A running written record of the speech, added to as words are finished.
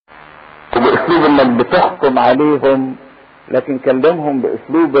باسلوب انك بتحكم عليهم، لكن كلمهم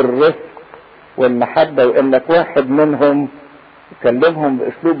باسلوب الرفق والمحبة، وانك واحد منهم كلمهم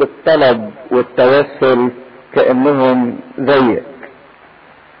باسلوب الطلب والتوسل كأنهم زيك.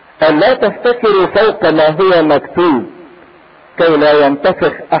 قال لا تفتكروا فوق ما هو مكتوب كي لا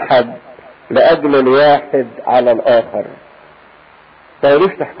ينتفخ احد لاجل الواحد على الاخر.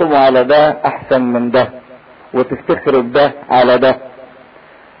 فليش تحكموا على ده احسن من ده وتفتخروا بده على ده،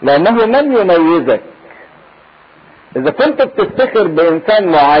 لانه من يميزك. اذا كنت بتفتخر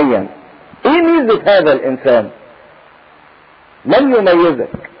بانسان معين، ايه ميزة هذا الانسان؟ من يميزك؟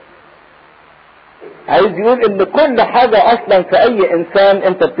 عايز يقول ان كل حاجة اصلا في اي انسان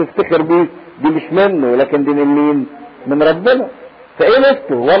انت بتفتخر بيه دي مش منه، لكن دي من مين؟ من ربنا. فايه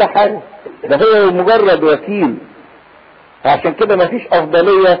ميزته؟ ولا حاجة، ده هو مجرد وكيل. فعشان كده مفيش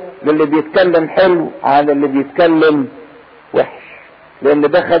افضلية للي بيتكلم حلو عن اللي بيتكلم وحش، لان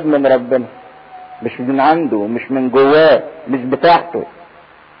ده خد من ربنا، مش من عنده، مش من جواه، مش بتاعته.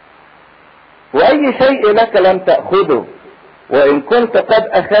 واي شيء لك لم تأخذه، وان كنت قد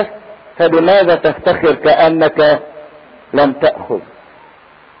اخذت فبماذا تفتخر كأنك لم تأخذ؟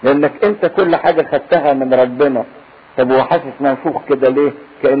 لانك انت كل حاجة خدتها من ربنا. طب هو حاسس منفوخ كده ليه؟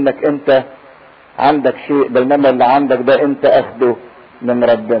 كأنك انت عندك شيء، بينما اللي عندك ده انت اخده من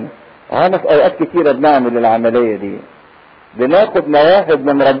ربنا. انا في اوقات كتيرة بنعمل العملية دي، بناخد مواهب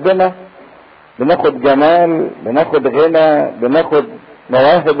من ربنا، بناخد جمال، بناخد غنى، بناخد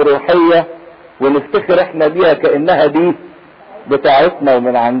مواهب روحية، ونفتخر احنا بيها كأنها دي بتاعتنا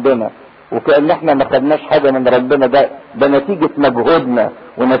ومن عندنا، وكأن احنا ما خدناش حاجة من ربنا. ده نتيجة مجهودنا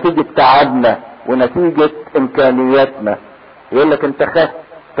ونتيجة تعبنا ونتيجة امكانياتنا. يقول لك انت خدت،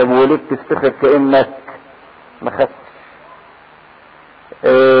 طب وليه بتفتخر كأنك ما خدتش؟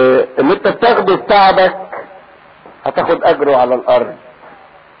 اللي انت بتاخده بتعبك هتاخد اجره على الارض،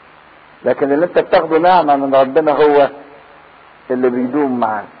 لكن اللي انت بتاخده نعمة من ربنا هو اللي بيدوم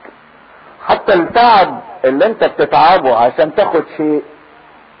معاك. حتى التعب اللي انت بتتعبه عشان تاخد شيء،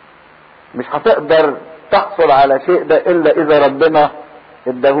 مش هتقدر تحصل على شيء ده الا اذا ربنا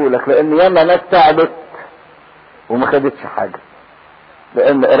اداهولك، لان ياما ناس تعبت وما خدتش حاجة،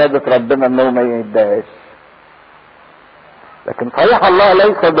 لان ارادة ربنا انه ما يداهاش. لكن صحيح الله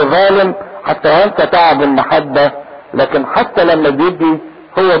ليس بظالم حتى ينسى تعب المحبة، لكن حتى لما بيدي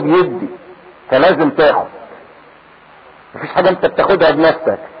هو بيدي، فلازم تاخد. مفيش حاجة انت بتاخدها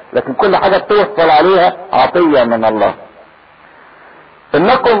بنفسك، لكن كل حاجة بتوصل عليها عطية من الله.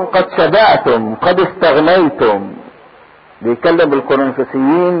 انكم قد شبعتم قد استغنيتم. بيكلم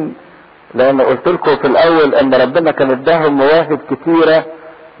الكورنثوسيين، لان قلت لكم في الاول ان ربنا كان اداهم مواهب كتيرة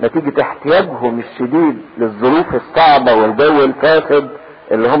نتيجة احتياجهم الشديد للظروف الصعبة والجو الفاسد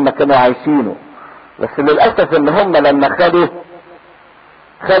اللي هم كانوا عايشينه. بس للأسف ان هم لما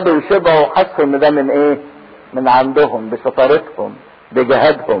خدوا وشبعوا حسوا ان ده من ايه؟ من عندهم، بشطارتهم،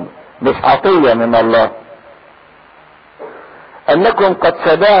 بجهادهم، مش عطية من الله. انكم قد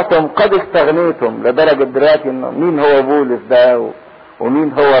شبعتم قد استغنيتم، لدرجة دلوقتي انه مين هو بولس ده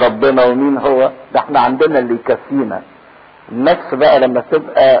ومين هو ربنا ومين هو ده؟ احنا عندنا اللي يكفينا. النفس بقى لما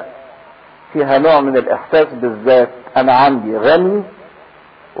تبقى فيها نوع من الاحساس بالذات، انا عندي غني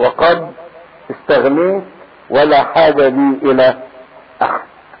وقد استغنيت ولا حاجة بي الى احد.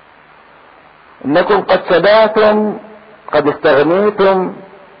 انكم قد شبعتم قد استغنيتم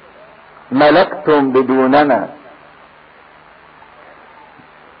ملكتم بدوننا.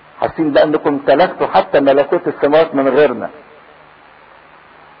 حاسين بقى انكم امتلكتوا حتى ملكوت السماوات من غيرنا.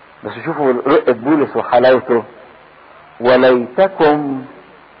 بس شوفوا رقة بولس وحلاوته، وليتكم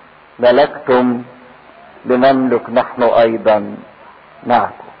ملكتم لنملك نحن ايضا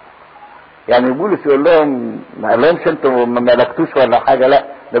معكم. يعني بولس يقول لهم، ما قال لهمش انتوا ما ملكتوش ولا حاجه، لا،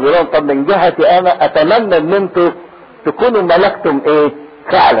 ده بيقول لهم طب من جهتي انا اتمنى ان انتوا تكونوا ملكتم ايه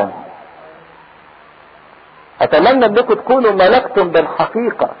فعلا. اتمنى انكم تكونوا ملكتم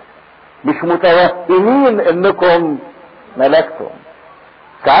بالحقيقه، مش متوهمين انكم ملكتم.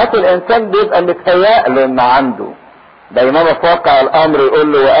 ساعات الانسان بيبقى متهيأ له ان عنده، بينما في واقع الامر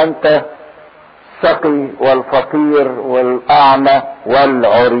يقول له وانت الشقي والفقير والاعمى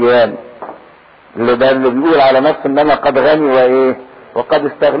والعريان. اللي ده اللي بيقول على نفسه ان انا قد غني وايه وقد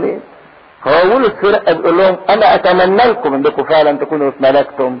استغنيت. فهو يقول الفرقه بيقول لهم انا اتمنى لكم انكم فعلا تكونوا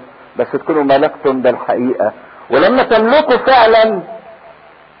اتملكتم، بس تكونوا ملكتم بالحقيقه. ولما تملكوا فعلا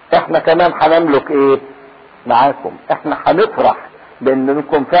احنا كمان هنملك ايه معاكم. احنا هنفرح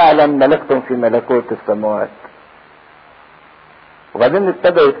بانكم فعلا ملكتم في ملكوت السماوات. وبعدين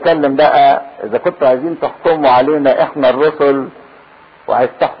ابتدى يتكلم بقى، اذا كنتوا عايزين تحكموا علينا احنا الرسل، وعايز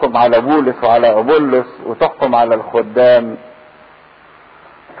تحكم على بولس وعلى ابولس وتحكم على الخدام،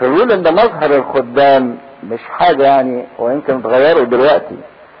 فيقول ان مظهر الخدام مش حاجة يعني، ويمكن اتغيروا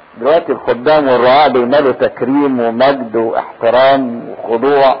دلوقتي الخدام والرعاة بينالوا تكريم ومجد واحترام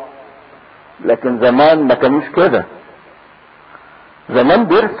وخضوع، لكن زمان ما كانوش كده. زمان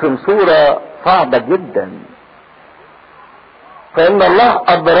بيرسم صورة صعبة جدا. فإن الله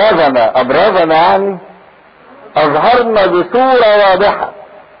أبرزنا يعني أظهرنا بصورة واضحة.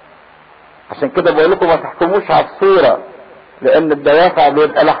 عشان كده بقول لكم ما تحكموش على الصورة، لأن الدوافع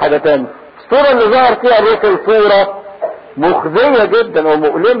بيبقى لها حاجة تانية. الصورة اللي ظهر فيها الرسل صورة مخزية جدا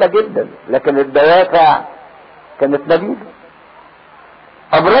ومؤلمة جدا، لكن الدوافع كانت نبيلة.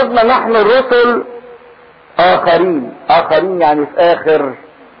 أبرزنا نحن الرسل آخرين يعني في آخر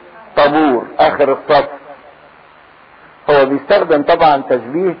طابور، آخر الصف. هو بيستخدم طبعا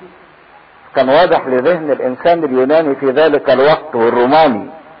تشبيه كان واضح لذهن الإنسان اليوناني في ذلك الوقت والروماني،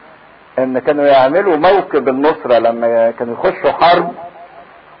 ان كانوا يعملوا موكب النصرة لما كانوا يخشوا حرب،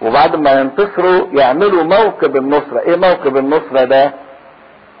 وبعد ما ينتصروا يعملوا موكب النصرة. ايه موكب النصرة ده؟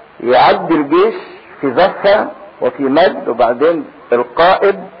 يعدي الجيش في زفة وفي مجد، وبعدين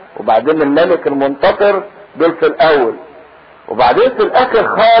القائد، وبعدين الملك المنتصر، دول في الاول، وبعدين في الاخر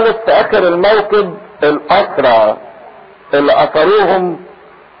خالص في اخر الموكب الاسرى اللي اثروهم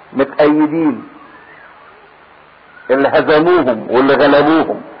متأيدين، اللي هزموهم واللي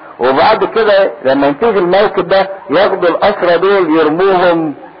غلبوهم. وبعد كده لما ينتهي الموكب ده ياخدوا الاسرى دول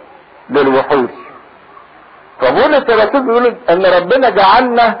يرموهم للوحوش. فبولس الرسول بيقول ان ربنا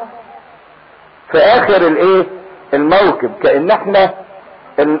جعلنا في اخر الموكب، كأن احنا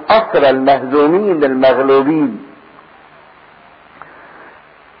الاسرى المهزومين المغلوبين،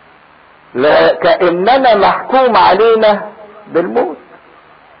 كأننا محكوم علينا بالموت.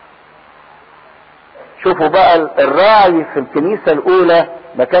 شوفوا بقى الراعي في الكنيسة الاولى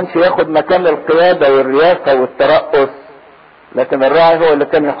ما كانش ياخد مكان القيادة والرياسة والترأس، لكن الراعي هو اللي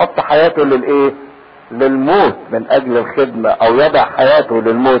كان يحط حياته للموت من اجل الخدمة، او يضع حياته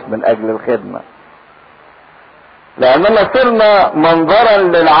للموت من اجل الخدمة. لاننا صرنا منظرا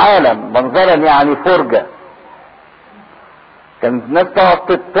للعالم، منظرا يعني فرجة. كان الناس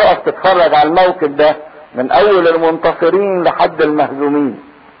تقف تتفرج على الموكب ده من اول المنتصرين لحد المهزومين.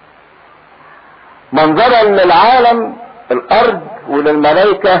 منظرا للعالم، الارض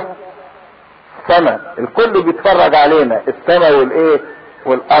وللملائكة، السماء، الكل بيتفرج علينا، السماء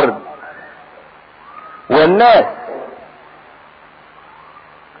والارض والناس.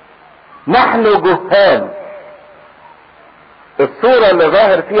 نحن جهال. الصورة اللي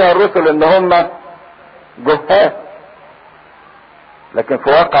ظاهر فيها الرسل ان هم جهال، لكن في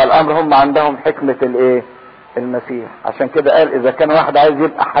واقع الامر هم عندهم حكمة المسيح. عشان كده قال اذا كان واحد عايز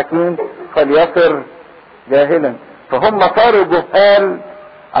يبقى حكيم فليصر جاهلا. فهم صاروا جهال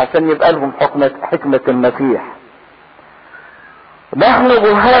عشان يبقى لهم حكمة المسيح. نحن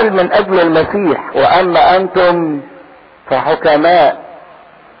جهال من اجل المسيح، واما انتم فحكماء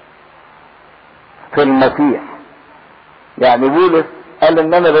في المسيح. يعني بولس قال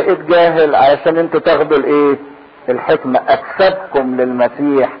ان انا بقيت جاهل علشان انتوا تاخدوا الحكمة، اكسبكم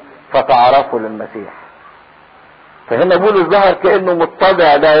للمسيح فتعرفوا للمسيح. فهنا بولس ظهر كأنه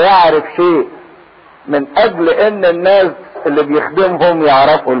متضع، لا يعرف شيء، من اجل ان الناس اللي بيخدمهم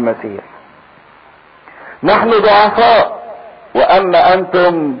يعرفوا المسيح. نحن ضعفاء واما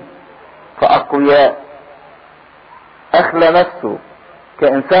انتم فاقوياء. اخلى نفسه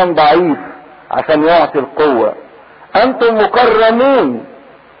كانسان ضعيف عشان يعطي القوة. انتم مكرمون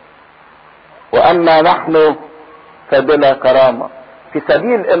واما نحن فبلا كرامة. في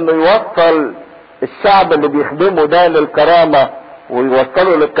سبيل انه يوصل الشعب اللي بيخدمه ده للكرامة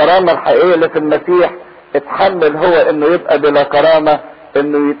ويوصلوا للكرامة الحقيقية اللي في المسيح، اتحمل هو انه يبقى بلا كرامة،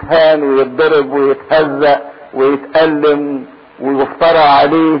 انه يتهان ويتضرب ويتهزأ ويتألم ويفترى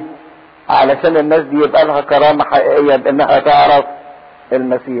عليه، علشان الناس دي يبقى لها كرامة حقيقية بانها تعرف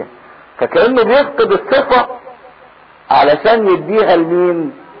المسيح. فكأنه بيفقد الصفة علشان يديها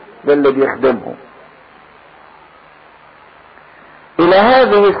لمين؟ للي بيخدمهم. الى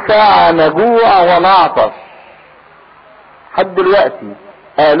هذه الساعة نجوع ونعطش. حد دلوقتي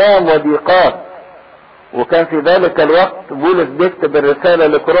آلام وضيقات. وكان في ذلك الوقت بولس بيكتب الرسالة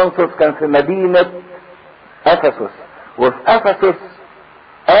لكورنثوس كان في مدينة افسس، وفي افسس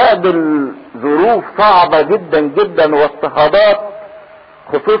قابل ظروف صعبة جدا جدا واضطهادات،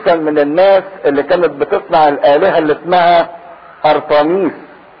 خصوصا من الناس اللي كانت بتصنع الآلهة اللي اسمها ارطميس.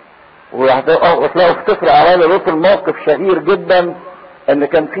 وتلاقوا في سفر اعمال الرسل موقف شهير جدا ان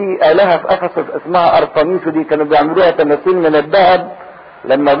كان في آلهة في افسس اسمها ارطميس، ودي كانوا بيعملوها تماثيل من الذهب.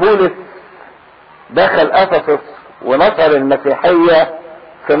 لما بولس دخل افسس ونشر المسيحية،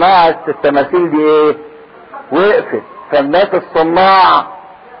 صناعة التماثيل دي وقفت. فالناس الصناع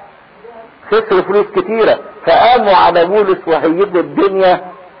خسروا فلوس كتيرة، فقاموا على بولس وهيجوا الدنيا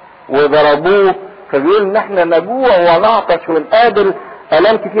وضربوه. فبيقول ان احنا نجوع ونعطش ونقابل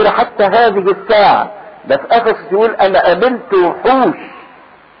الام كتيرة حتى هذه الساعة. ده في افسس يقول انا قابلت وحوش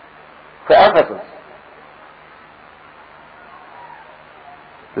في افسس،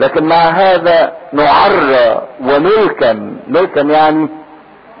 لكن مع هذا نعرى وملكا. ملكا يعني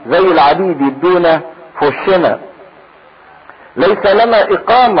زي العبيد يدونا في وشنا. ليس لنا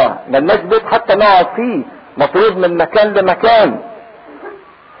اقامة، ملناش بيت حتى نقعد فيه، مطلوب من مكان لمكان.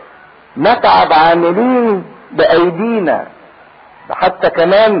 نتعب عاملين بايدينا، حتى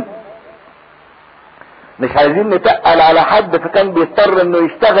كمان مش عايزين نتقل على حد، فكان بيضطر انه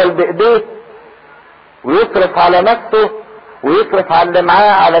يشتغل بايديه ويصرف على نفسه ويصرف على اللي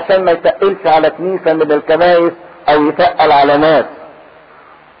معاه علشان ما يتقلش على كنيسة من الكنايس او يتقل على ناس.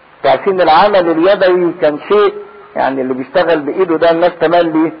 عارفين العمل اليدوي كان شيء يعني اللي بيشتغل بايده ده الناس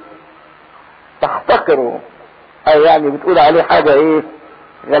تملي تحتقره، او يعني بتقول عليه حاجة ايه،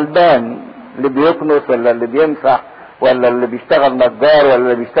 غلبان، اللي بيكنس ولا اللي بيمسح ولا اللي بيشتغل نجار ولا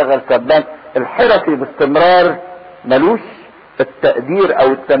اللي بيشتغل سبان. الحرفي باستمرار ملوش التقدير او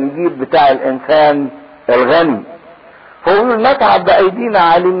التمجيد بتاع الانسان الغني. فقولوا نتعب بايدينا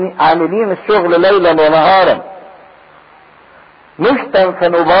عاملين الشغل ليلا ونهارا، نشتم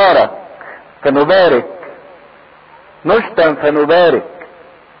فنبارك، نشتم فنبارك،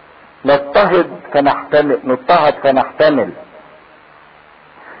 نضطهد فنحتمل،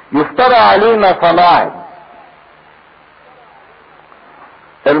 يفترى علينا فنعظ.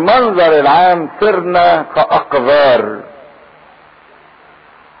 المنظر العام صرنا كأقذار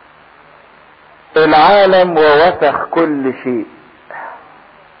العالم ووسخ كل شيء،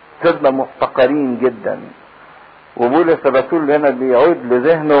 صرنا محتقرين جدا. وبولس الرسول هنا بيعود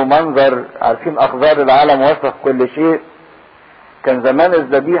لذهنه منظر، عارفين اقذار العالم وسخ كل شيء. كان زمان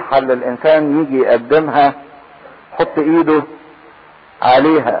الذبيحة اللي الانسان يجي يقدمها حط ايده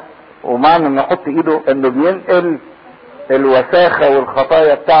عليها، ومعنى انه يحط ايده انه بينقل الوساخة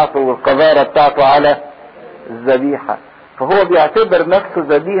والخطايا بتاعته والقذارة بتاعته على الذبيحة. فهو بيعتبر نفسه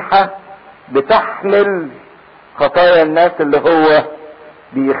ذبيحة بتحمل خطايا الناس اللي هو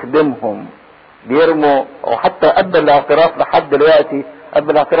بيخدمهم. بيرموا، وحتى قبل الاعتراف لحد دلوقتي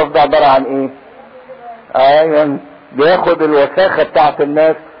قبل الاعتراف ده عبارة عن ايه؟ ايوه، بياخد الوساخة بتاعت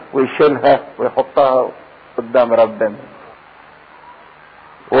الناس ويشيلها ويحطها قدام ربنا.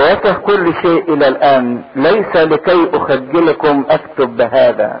 ووسخ كل شيء الى الان، ليس لكي اخجلكم اكتب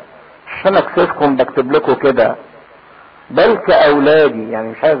بهذا، عشان اكسفكم بكتب لكم كده، بل كاولادي. يعني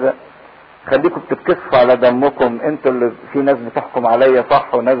مش عايز خليكم بتتكسفوا على دمكم، انتوا اللي في ناس بتحكم عليا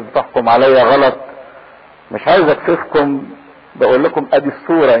صح وناس بتحكم عليا غلط. مش عايز اكسفكم، بقول لكم ادي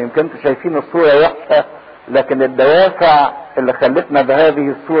الصورة. يمكن انتوا شايفين الصورة وحشة، لكن الدوافع اللي خلتنا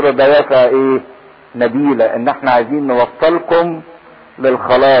بهذه الصورة دوافع ايه؟ نبيلة، ان احنا عايزين نوصلكم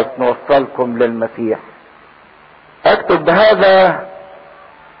للخلاص، نوصلكم للمسيح. اكتب بهذا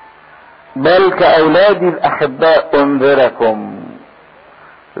بل كاولادي الاحباء انذركم.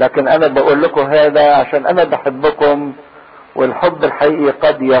 لكن انا بقول لكم هذا عشان انا بحبكم، والحب الحقيقي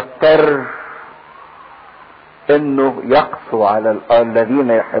قد يضطر انه يقسو على الذين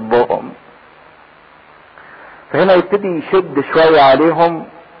يحبهم. فهنا يبتدي يشد شوية عليهم،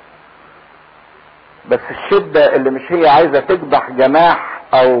 بس الشدة اللي مش هي عايزة تكبح جماح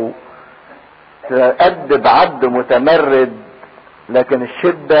او تأدب عبد متمرد، لكن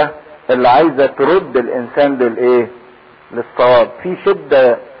الشدة اللي عايزة ترد الانسان للايه؟ للصواب. في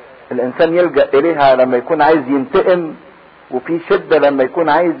شدة الانسان يلجأ اليها لما يكون عايز ينتقم، وفي شدة لما يكون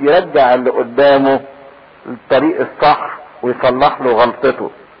عايز يرجع اللي قدامه للطريق الصح ويصلح له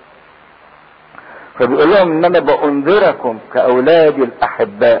غلطته. فبيقول لهم ان انا بأنذركم كاولادي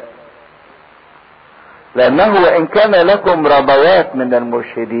الاحباء، لانه وان كان لكم ربوات من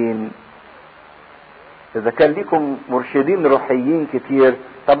المرشدين. اذا كان لكم مرشدين روحيين كتير،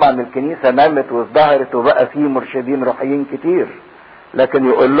 طبعا الكنيسة نامت وازدهرت وبقى فيه مرشدين روحيين كتير، لكن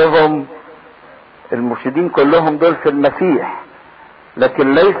يقول لهم المرشدين كلهم دول في المسيح،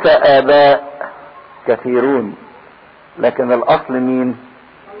 لكن ليس آباء كثيرون، لكن الاصل مين؟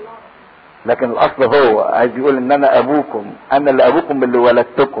 لكن الاصل هو عايز يقول ان انا ابوكم، انا اللي ابوكم اللي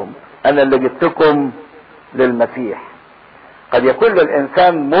ولدتكم، انا اللي جبتكم للمسيح. قد يكون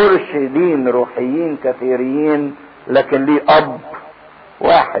للانسان مرشدين روحيين كثيرين، لكن ليه اب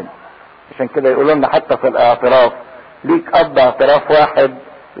واحد. عشان كده يقولوا لنا حتى في الاعتراف ليك اب اعتراف واحد،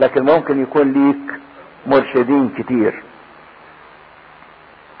 لكن ممكن يكون ليك مرشدين كتير.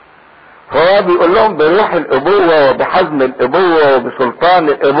 فهو بيقول لهم بروح الابوة وبحزم الابوة وبسلطان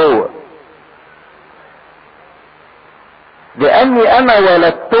الابوة. لاني انا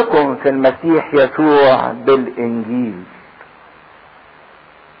ولدتكم في المسيح يسوع بالانجيل.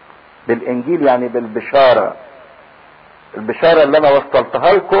 بالانجيل يعني بالبشارة، البشارة اللي انا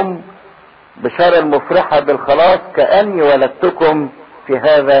وصلتها لكم، بشارة المفرحة بالخلاص، كأني ولدتكم في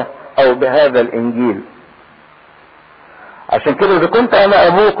هذا او بهذا الانجيل. عشان كده اذا كنت انا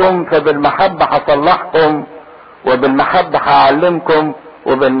ابوكم فبالمحبة هصلحكم، وبالمحبة هعلمكم،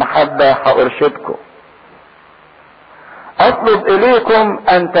 وبالمحبة هارشدكم. اطلب اليكم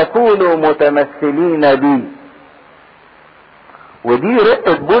ان تكونوا متمثلين بي. ودي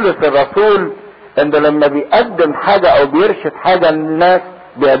رقة بولس الرسول، ان لما بيقدم حاجة او بيرشد حاجة للناس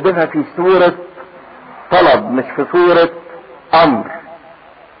بيقدمها في صورة طلب مش في صورة امر.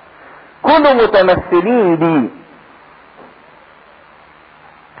 كونوا متمثلين بي،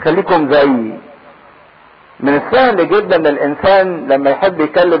 خليكم زيي. من السهل جدا الانسان لما يحب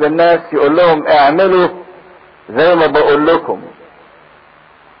يكلم الناس يقول لهم اعملوا زي ما بقول لكم،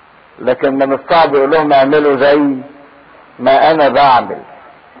 لكن من الصعب يقول لهم اعملوا زي ما انا بعمل.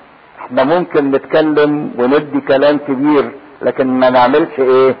 احنا ممكن نتكلم وندي كلام كبير لكن ما نعملش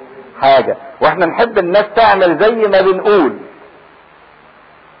ايه حاجة، واحنا نحب الناس تعمل زي ما بنقول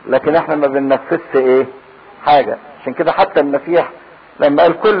لكن احنا ما بننفذش ايه حاجة. عشان كده حتى المسيح لما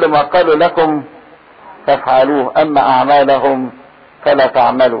قال كل ما قالوا لكم فافعلوه اما اعمالهم فلا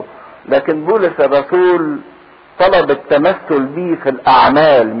تعملوا. لكن بولس الرسول طلب التمثل بيه في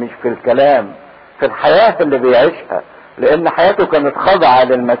الاعمال مش في الكلام، في الحياة اللي بيعيشها، لان حياته كانت خاضعة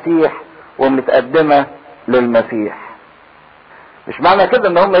للمسيح ومتقدمة للمسيح. مش معنى كده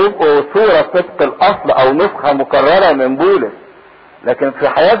ان هم يبقوا صورة طبق الاصل او نسخة مكررة من بولس، لكن في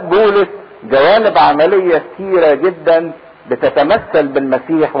حياة بولس جوانب عملية كثيرة جدا بتتمثل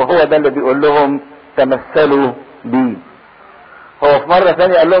بالمسيح، وهو ده اللي بيقول لهم تمثلوا بي. هو في مرة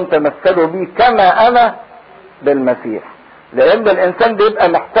ثانية قال لهم تمثلوا بي كما انا بالمسيح، لان الانسان بيبقى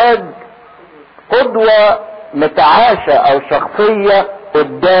محتاج قدوة متعاشة او شخصية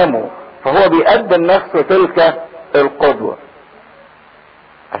قدامه، فهو بيقدم نفسه تلك القدوة.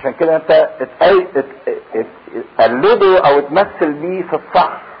 عشان كده انت تقلده او تمثل بيه في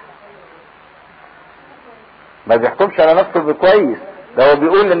الصح، ما بيحكمش على نفسه بكويس، ده هو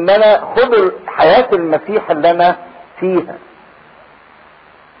بيقول ان انا خدوا حياة المسيح اللي انا فيها.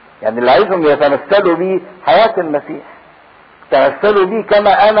 يعني اللي عايزهم يتمثلوا بيه حياة المسيح، تمثلوا بيه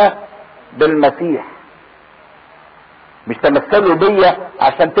كما انا بالمسيح، مش تمثلوا بيا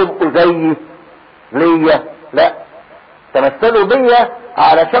عشان تبقوا زيي ليا، لا، تمثلوا بيا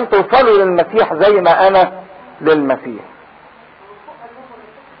علشان توصلوا للمسيح زي ما انا للمسيح.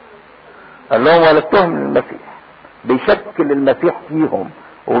 قال لهم ولدتهم للمسيح، بيشكل المسيح فيهم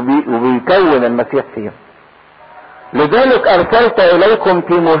وبيكون المسيح فيهم. لذلك ارسلت اليكم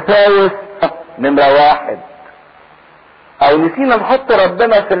تيموثاوس نمرة 1. او نسينا نحط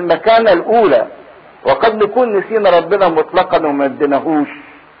ربنا في المكانة الاولى، وقد نكون نسينا ربنا مطلقا وما اديناهوش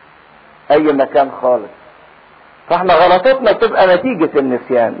اي مكان خالص، فاحنا غلطتنا تبقى نتيجة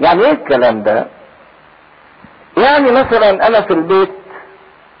النسيان. يعني ايه الكلام ده؟ يعني مثلا انا في البيت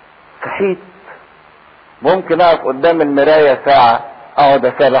صحيت ممكن اقف قدام المراية ساعة، اقعد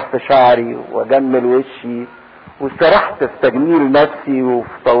اسرح في شعري واجمل وشي، وسرحت في تجميل نفسي وفي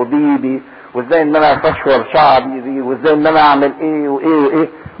توضيبي، وازاي ان انا افشور شعري دي، وازاي ان انا اعمل ايه وايه وايه،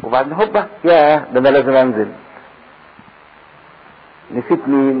 وبعدين هوبا يا ده انا لازم انزل. نسيت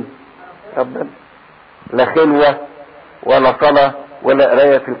مين؟ ربنا. لا خلوة ولا صلاة ولا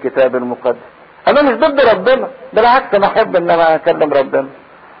قراية في الكتاب المقدس. انا مش ضد ربنا، بالعكس انا احب ان انا اكلم ربنا،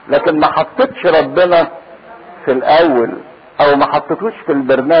 لكن ما حطيتش ربنا في الاول او ما حطيتوش في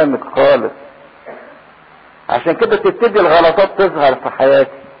البرنامج خالص. عشان كده تبتدي الغلطات تظهر في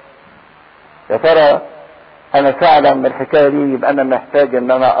حياتي. يا ترى انا فعلا من الحكايه دي يبقى انا محتاج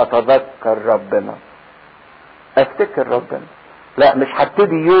ان انا اتذكر ربنا، افتكر ربنا. لا، مش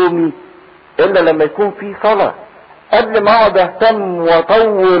هبتدي يومي الا لما يكون في صلاه. قبل ما اقعد اهتم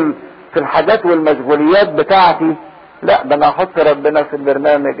واطول في الحاجات والمشغوليات بتاعتي، لا، ده انا احط ربنا في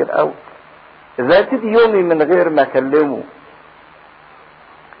البرنامج الاول. ازاي ابتدي يومي من غير ما اكلمه؟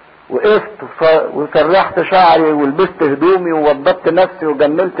 وقفت وسرحت شعري ولبست هدومي ووضبت نفسي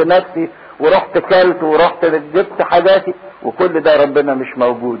وجملت نفسي ورحت كلت ورحت جبت حاجاتي، وكل ده ربنا مش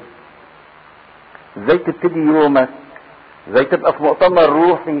موجود. ازاي تبتدي يومك؟ ازاي تبقى في مؤتمر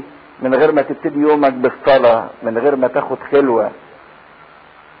روحي من غير ما تبتدي يومك بالصلاة، من غير ما تاخد خلوة؟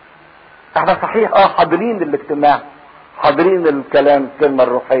 احنا صحيح حاضرين الاجتماع، حاضرين الكلام، الكلمة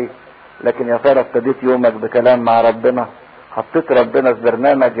الروحية، لكن يا ترى ابتديت يومك بكلام مع ربنا؟ حطيت ربنا في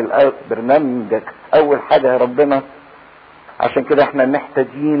برنامجك اول حاجة ربنا؟ عشان كده احنا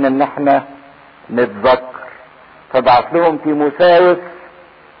محتاجين ان احنا نتذكر. فبعت لهم تيموثاوس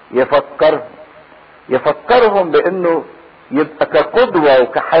يفكرهم بانه يبقى كقدوة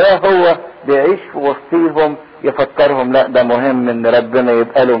وكحياة هو بيعيش في وسطيهم، يفكرهم لا ده مهم ان ربنا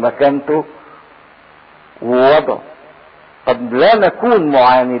يبقى له مكانته ووضعه. قد لا نكون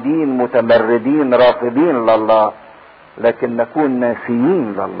معاندين متمردين رافضين لله، لكن نكون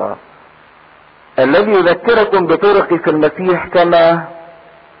ناسيين لله. الذي يذكركم بطرقي في المسيح كما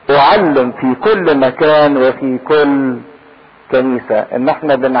أعلم في كل مكان وفي كل كنيسة، ان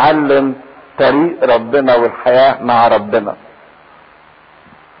احنا بنعلم طريق ربنا والحياة مع ربنا.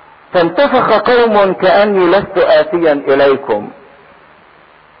 فانتفخ قوم كأني لست آتيا إليكم.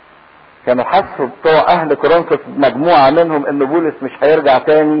 كانوا حسوا بتوع أهل كورنثوس مجموعة منهم إن بولس مش هيرجع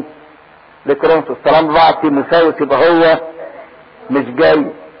تاني لكورنثوس، طالما بعت تيموثاوس يبقى هو مش جاي.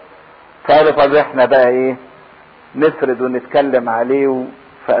 فقالوا طب احنا بقى ايه نفرد ونتكلم عليه.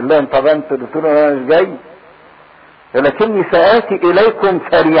 فقال لهم طب انتوا قلتوا له انا مش جاي، ولكني سآتي إليكم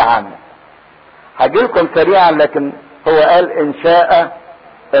سريعا. هجيلكم سريعا، لكن هو قال إن شاء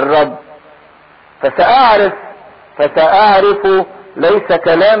الرب. فسأعرف ليس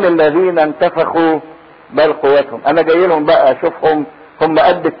كلام الذين انتفخوا بل قوتهم. انا جاي لهم بقى اشوفهم هم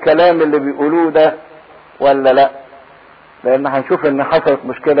قد الكلام اللي بيقولوه ده ولا لا. لان هنشوف ان حصلت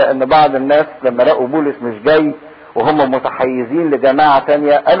مشكلة ان بعض الناس لما لقوا بولس مش جاي وهم متحيزين لجماعة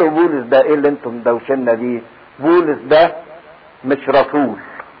تانية، قالوا بولس ده ايه اللي انتم مدوشنا دي؟ بولس ده مش رسول،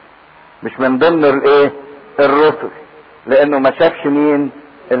 مش من ضمن الايه الرسل، لانه ما شافش مين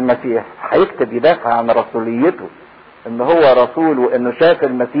المسيح. هيكتب يدافع عن رسوليته ان هو رسول وانه شاف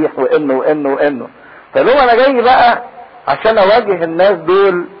المسيح وانه. فلو انا جاي بقى عشان اواجه الناس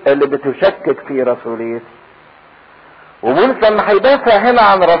دول اللي بتشكك في رسوليته. وبولس لما هيدافع هنا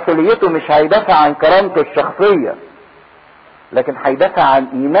عن رسوليته مش هيدافع عن كرامته الشخصية، لكن هيدافع عن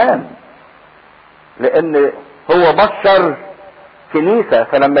ايمان، لان هو بشر كنيسة.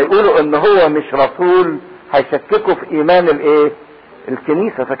 فلما يقولوا ان هو مش رسول هيشككوا في ايمان الايه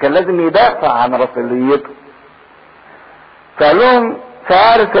الكنيسة، فكان لازم يدافع عن رسوليته. فقال لهم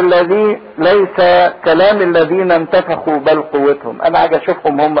فأعرف الذي ليس كلام الذين انتفخوا بل قوتهم. انا عايز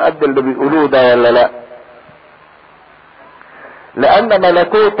اشوفهم هم قد اللي بيقولوه ده ولا لا. لان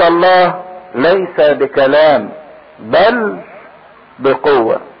ملكوت الله ليس بكلام بل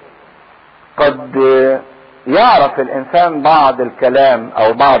بقوة. قد يعرف الانسان بعض الكلام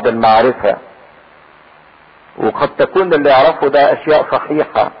او بعض المعرفة، وقد تكون اللي يعرفه ده اشياء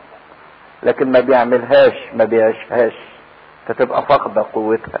صحيحة، لكن ما بيعملهاش ما بيعيشهاش، فتبقى فاقدة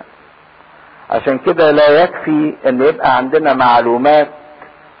قوتها. عشان كده لا يكفي ان يبقى عندنا معلومات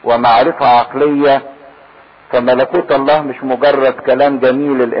ومعرفة عقلية. فملكوت الله مش مجرد كلام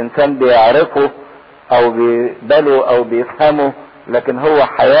جميل الانسان بيعرفه او بيقبله او بيفهمه، لكن هو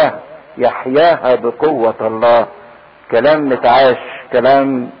حياة يحياها بقوة الله، كلام متعاش،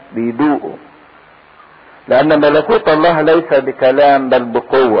 كلام بيدوقه. لان ملكوت الله ليس بكلام بل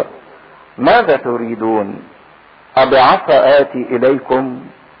بقوة. ماذا تريدون؟ أبعصا آتي إليكم؟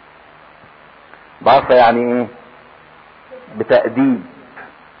 بعصا يعني إيه؟ بتأديب،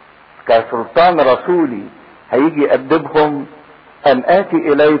 كسلطان رسولي هيجي يأدبهم. أم آتي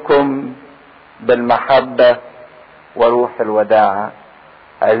إليكم بالمحبة وروح الوداعة؟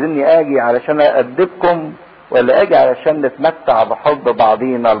 عايزيني آجي علشان أأدبكم ولا آجي علشان نتمتع بحب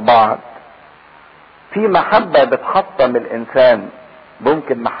بعضينا البعض؟ في محبة بتحطم الإنسان،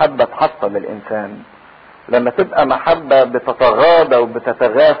 ممكن محبة تحطم الإنسان لما تبقى محبة بتتغاضى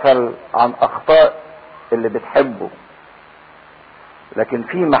وبتتغافل عن اخطاء اللي بتحبه. لكن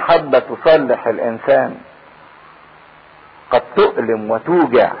في محبة تصلح الانسان، قد تؤلم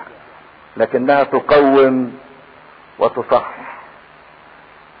وتوجع لكنها تقوم وتصحح.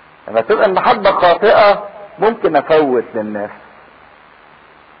 لما تبقى المحبة خاطئة ممكن افوت للناس،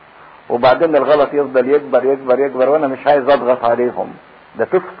 وبعدين الغلط يفضل يكبر يكبر يكبر وانا مش عايز اضغط عليهم. ده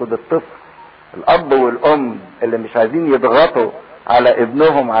تفقد الطفل. الاب والام اللي مش عايزين يضغطوا على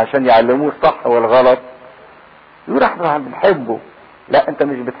ابنهم عشان يعلموه الصح والغلط، يقول احنا بنحبه. لا، انت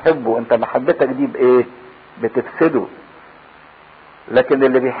مش بتحبه، انت محبتك دي بايه؟ بتفسده. لكن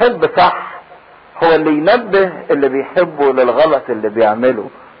اللي بيحب صح هو اللي ينبه اللي بيحبه للغلط اللي بيعمله،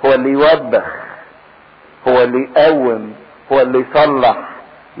 هو اللي يوبخ، هو اللي يقوم، هو اللي يصلح.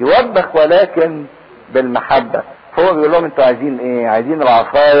 يوبخ ولكن بالمحبة. فهو بيقول لهم انتوا عايزين ايه؟ عايزين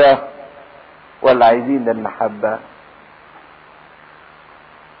العصاية ولا عايزين المحبة؟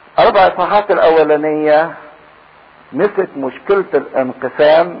 4 اصحاحات الاولانية مسك مشكلة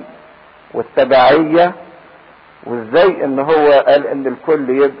الانقسام والتبعية، وازاي ان هو قال ان الكل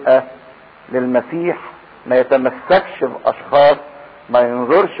يبقى للمسيح، ما يتمسكش باشخاص، ما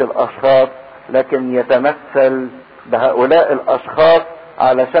ينظرش الاشخاص، لكن يتمثل بهؤلاء الاشخاص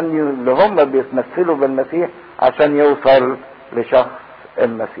علشان اللي هم بيتمثلوا بالمسيح عشان يوصل لشخص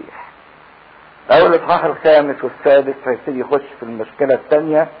المسيح. اول الاصحاح الخامس والسادس هيبتدي يخش في المشكلة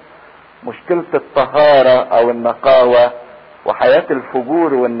الثانية، مشكلة الطهارة او النقاوة وحياة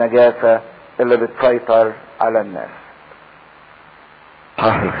الفجور والنجاسة اللي بتسيطر على الناس.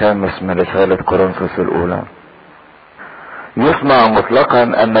 الاصحاح الخامس من رسالة كورنثوس الاولى. يسمع مطلقا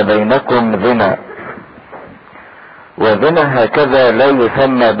ان بينكم زنا، وزنا هكذا لا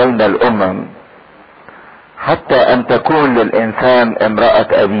يسمى بين الامم، حتى ان تكون للانسان امرأة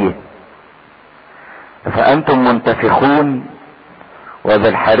ابيه، فانتم منتفخون،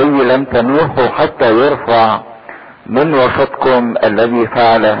 وبالحري لم تنوحوا حتى يرفع من وسطكم الذي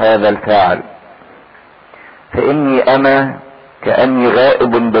فعل هذا الفعل. فاني انا كأني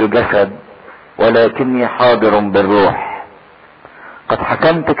غائب بالجسد، ولكني حاضر بالروح. قد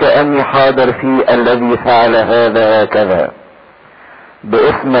حكمت كأني حاضر في الذي فعل هذا هكذا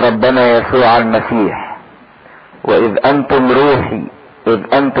باسم ربنا يسوع المسيح، وإذ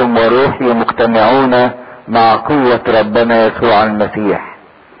أنتم وروحي مجتمعون مع قوة ربنا يسوع المسيح،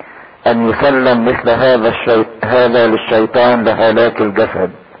 أن يسلم مثل هذا للشيطان لهلاك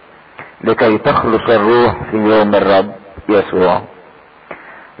الجسد، لكي تخلص الروح في يوم الرب يسوع.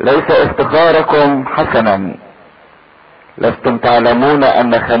 ليس افتخاركم حسنا، لستم تعلمون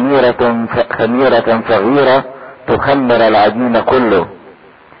ان خميرة صغيرة تخمر العجين كله.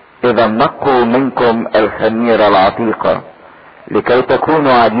 اذا نقوا منكم الخميرة العتيقة، لكي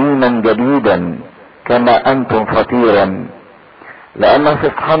تكونوا عجينا جديدا كما انتم فطيرا، لان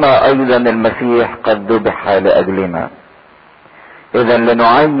فصحنا ايضا المسيح قد ذبح لاجلنا. اذا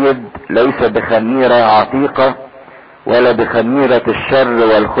لنعيد ليس بخميرة عتيقة ولا بخميرة الشر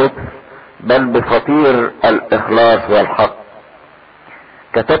والخبث، بل بفطير الاخلاص والحق.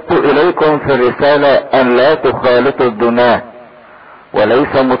 كتبت اليكم في الرسالة ان لا تخالطوا الزناة،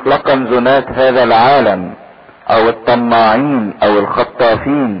 وليس مطلقا زناة هذا العالم او الطماعين او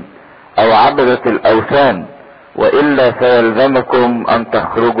الخطافين او عبدة الاوثان، والا فيلزمكم ان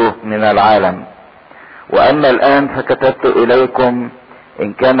تخرجوا من العالم. واما الان فكتبت اليكم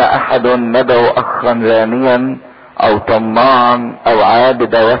ان كان احد ندعو اخا زانيا او طماعا او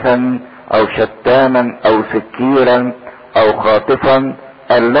عابد وثن او شتاما او سكيرا او خاطفا،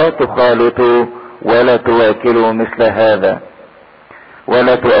 الا تخالطوا ولا تواكلوا مثل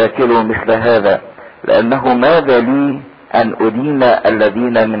هذا، لانه ماذا لي ان ادين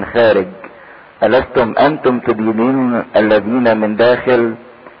الذين من خارج؟ ألستم انتم تدينون الذين من داخل؟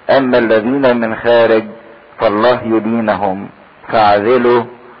 اما الذين من خارج فالله يدينهم، فاعزلوا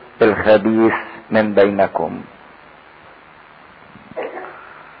الخبيث من بينكم.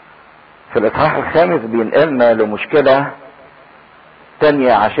 في الاصحاح الخامس بينقلنا لمشكلة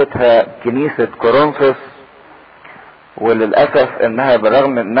تانية عاشتها كنيسة كورنثوس، وللأسف انها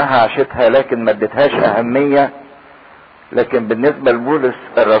بالرغم انها عاشتها لكن ما ادتهاش اهمية، لكن بالنسبة لبولس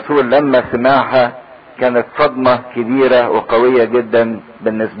الرسول لما سمعها كانت صدمة كبيرة وقوية جدا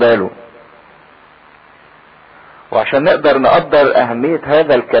بالنسبة له. وعشان نقدر نقدر اهمية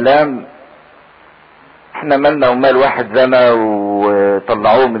هذا الكلام، احنا مالنا ومال واحد زنا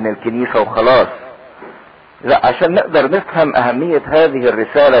وطلعوه من الكنيسة وخلاص، لا، عشان نقدر نفهم اهمية هذه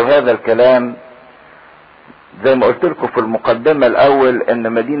الرسالة وهذا الكلام، زي ما قلت لكم في المقدمة الاول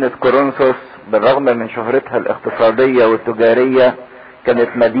ان مدينة كورنثوس بالرغم من شهرتها الاقتصادية والتجارية كانت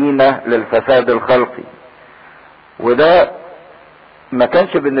مدينة للفساد الخلقي، وده ما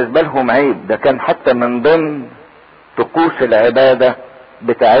كانش بالنسبة لهم عيب، ده كان حتى من ضمن طقوس العبادة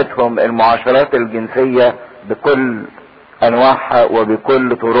بتاعتهم المعاشرات الجنسية بكل انواعها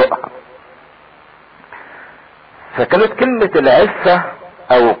وبكل طرقها. فكانت كلمة العفة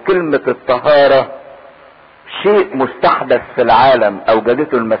او كلمة الطهارة شيء مستحدث في العالم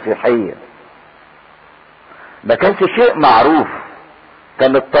اوجدته المسيحية، ما كانش شيء معروف.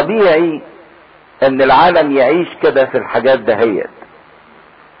 كان الطبيعي ان العالم يعيش كده في الحاجات دهيت.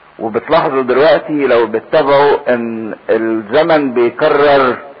 وبتلاحظوا دلوقتي لو بتتابعوا ان الزمن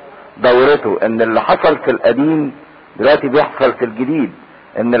بيكرر دورته، ان اللي حصل في القديم دلوقتي بيحصل في الجديد،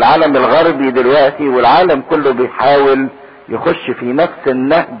 ان العالم الغربي دلوقتي والعالم كله بيحاول يخش في نفس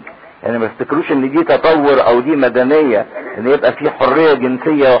النهج. يعني ما تفتكروش ان دي تطور او دي مدنية، ان يبقى في حرية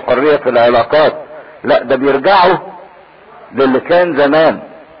جنسية وحرية في العلاقات، لا، ده بيرجعوا للي كان زمان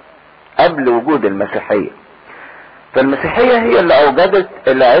قبل وجود المسيحية. فالمسيحية هي اللي اوجدت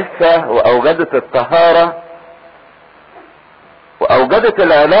العفة واوجدت الطهارة واوجدت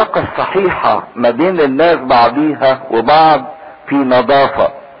العلاقة الصحيحة ما بين الناس بعضيها وبعض في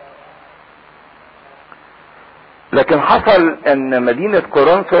نظافة. لكن حصل ان مدينة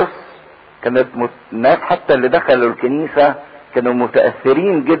كورنثوس كانت الناس حتى اللي دخلوا الكنيسة كانوا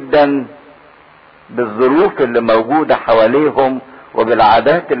متأثرين جدا بالظروف اللي موجودة حواليهم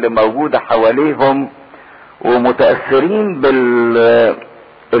وبالعادات اللي موجودة حواليهم، ومتأثرين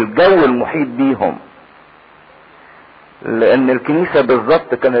بالجو المحيط بيهم، لأن الكنيسة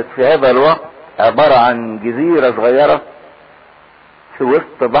بالظبط كانت في هذا الوقت عبارة عن جزيرة صغيرة في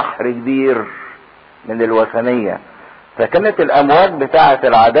وسط بحر كبير من الوثنية. فكانت الأمواج بتاعة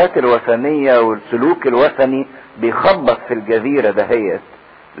العادات الوثنية والسلوك الوثني بيخبط في الجزيرة دهيت،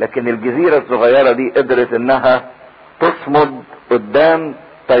 لكن الجزيرة الصغيرة دي قدرت انها تصمد قدام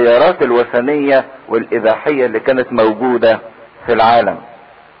تيارات الوثنية والإباحية اللي كانت موجودة في العالم.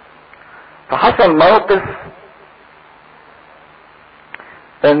 فحصل موقف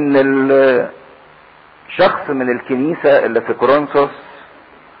ان الشخص من الكنيسة اللي في كورنثوس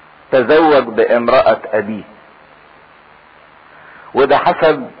تزوج بامرأة ابيه، وده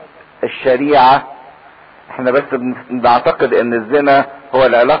حسب الشريعة. احنا بس بنعتقد ان الزنا هو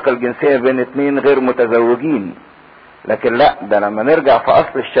العلاقة الجنسية بين اتنين غير متزوجين، لكن لا، ده لما نرجع في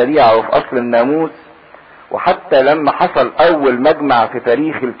اصل الشريعة وفي اصل الناموس، وحتى لما حصل اول مجمع في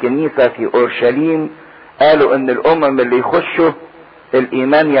تاريخ الكنيسة في اورشليم قالوا ان الامم اللي يخشوا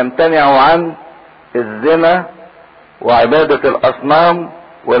الايمان يمتنعوا عن الزنا وعبادة الاصنام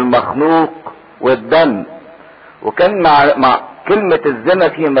والمخنوق والدم. وكان مع كلمة الزنا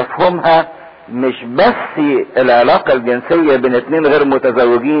في مفهومها مش بس العلاقة الجنسية بين اتنين غير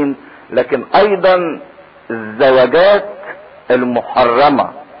متزوجين، لكن ايضا الزواجات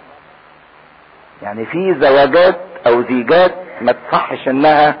المحرمة. يعني في زواجات او زيجات ما تصحش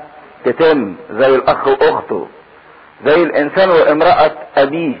انها تتم، زي الاخ واخته، زي الانسان وامرأة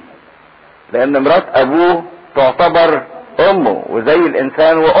ابيه، لان امرأة ابوه تعتبر امه، وزي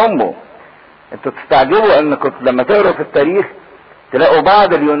الانسان وامه. انتوا تستعجبوا ان كنت لما تقروا في التاريخ تلاقوا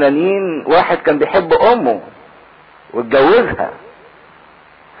بعض اليونانيين واحد كان بيحب امه واتجوزها.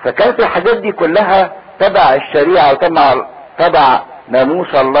 فكانت الحاجات دي كلها تبع الشريعة وتبع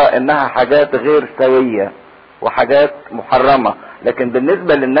ناموس الله انها حاجات غير سوية وحاجات محرمة، لكن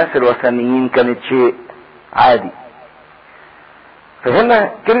بالنسبة للناس الوثنيين كانت شيء عادي.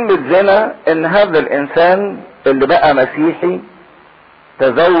 فهنا كلمة زنا ان هذا الانسان اللي بقى مسيحي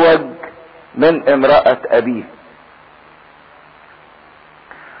تزوج من امرأة ابيه،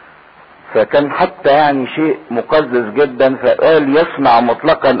 فكان حتى يعني شيء مقزز جدا. فقال يسمع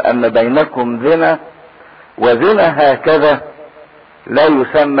مطلقا ان بينكم زنا، وزنا هكذا لا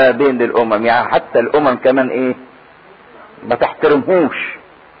يسمى بين الامم. يعني حتى الامم كمان ايه ما تحترمهوش،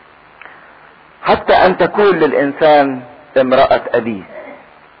 حتى ان تكون للانسان امرأة ابيه.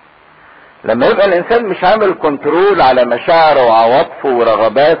 لما يبقى الانسان مش عامل كنترول على مشاعره وعواطفه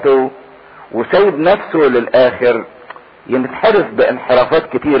ورغباته وسايب نفسه للاخر، ينحرف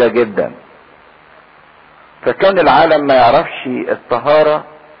بانحرافات كتيرة جدا. فكان العالم ما يعرفش الطهارة،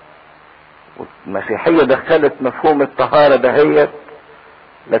 والمسيحية دخلت مفهوم الطهارة دهيت،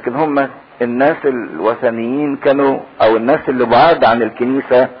 لكن هم الناس الوثنيين كانوا او الناس اللي بعاد عن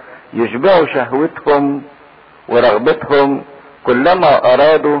الكنيسة يشبعوا شهوتهم ورغبتهم كلما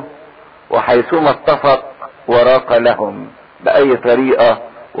ارادوا وحيثما اتفق وراق لهم بأي طريقة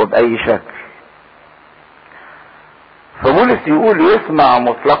وبأي شكل. فبولس يقول يسمع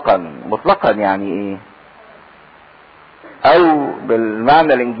مطلقا. مطلقا يعني ايه؟ او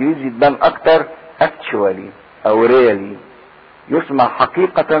بالمعنى الانجليزي تبان اكتر actually او really، يسمع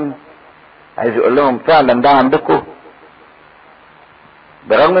حقيقة. عايز يقول لهم فعلا ده عندكم،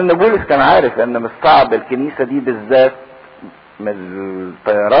 برغم ان بولس كان عارف ان مش صعب الكنيسة دي بالذات من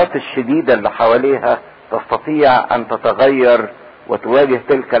التيارات الشديدة اللي حواليها تستطيع ان تتغير وتواجه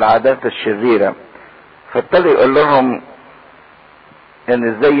تلك العادات الشريرة. فابتدى يقول لهم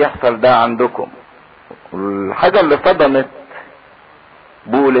ان ازاي يحصل ده عندكم. الحاجة اللي صدمت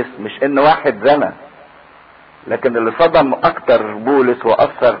بولس مش ان واحد زنى، لكن اللي صدم اكتر بولس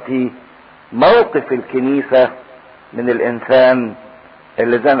واثر فيه موقف الكنيسة من الانسان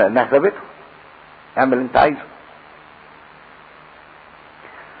اللي زنى، انها سابته اعمل اللي انت عايزه.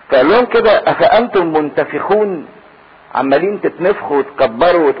 فقال لهم كده افانتم منتفخون، عمالين تتنفخوا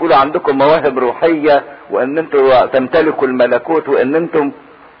وتكبروا وتقولوا عندكم مواهب روحية وان انتوا تمتلكوا الملكوت وان انتم،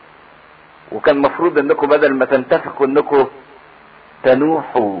 وكان مفروض انكم بدل ما تنتفخوا انكم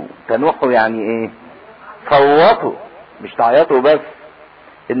تنوحوا. تنوحوا يعني ايه؟ صوتوا، مش تعيطوا بس.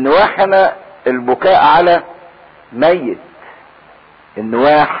 النواح هنا البكاء على ميت،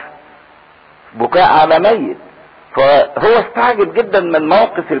 النواح بكاء على ميت. فهو استعجب جدا من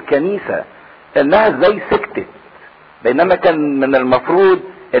موقف الكنيسة انها ازاي سكتت، بينما كان من المفروض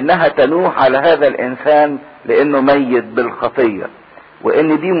انها تنوح على هذا الانسان لانه ميت بالخطية.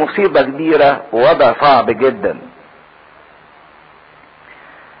 وان دي مصيبة كبيرة ووضع صعب جدا.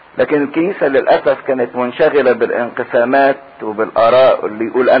 لكن الكنيسة للأسف كانت منشغلة بالانقسامات وبالآراء، اللي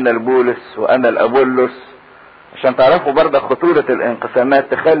يقول أنا البولس وأنا الأبولس. عشان تعرفوا برضه خطورة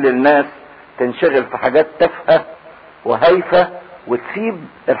الانقسامات، تخلي الناس تنشغل في حاجات تافهة وهايفة وتسيب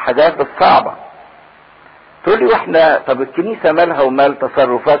الحاجات الصعبة. تقول لي واحنا طب الكنيسة مالها ومال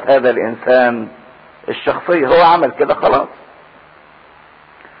تصرفات هذا الإنسان الشخصية؟ هو عمل كده خلاص.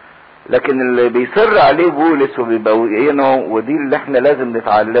 لكن اللي بيصر عليه بولس وبيبوئينه، ودي اللي احنا لازم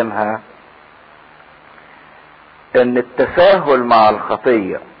نتعلمها، ان التساهل مع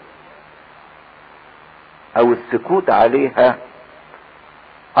الخطية او السكوت عليها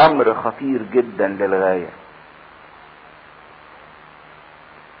امر خطير جدا للغاية.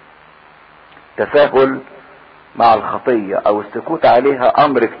 التساهل مع الخطية او السكوت عليها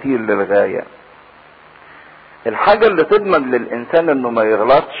امر كتير للغاية. الحاجة اللي تضمن للانسان انه ما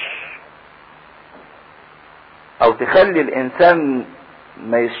يغلطش او تخلي الانسان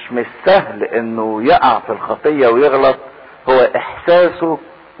مش سهل انه يقع في الخطية ويغلط، هو احساسه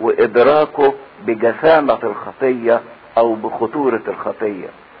وادراكه بجسامة الخطية او بخطورة الخطية.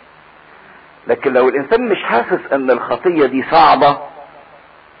 لكن لو الانسان مش حاسس ان الخطية دي صعبة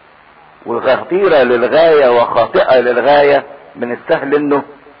وخطيرة للغاية وخاطئة للغاية، من السهل انه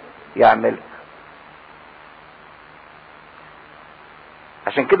يعمل.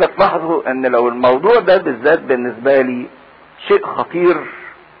 عشان كده تلاحظوا ان لو الموضوع ده بالذات بالنسبة لي شيء خطير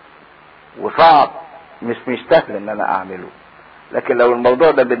وصعب، مش سهل ان انا اعمله. لكن لو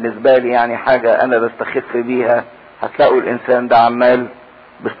الموضوع ده بالنسبة لي يعني حاجة انا بستخف بيها، هتلاقوا الانسان ده عمال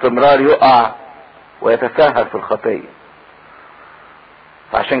باستمرار يقع ويتساهل في الخطية.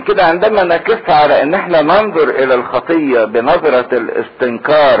 فعشان كده عندما نكف على ان احنا ننظر الى الخطية بنظرة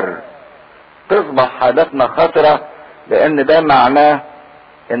الاستنكار، تصبح حالتنا خطرة، لان ده معناه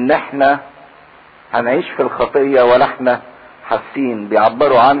ان احنا هنعيش في الخطية ولا احنا حاسين.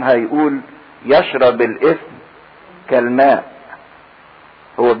 بيعبروا عنها يقول يشرب الاثم كالماء.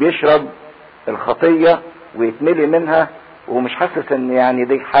 هو بيشرب الخطية ويتملي منها ومش حاسس ان يعني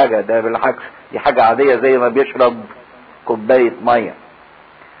دي حاجة، ده بالعكس دي حاجة عادية زي ما بيشرب كوباية مية.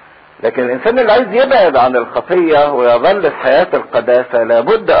 لكن الانسان اللي عايز يبعد عن الخطية ويظل في حياة القداسة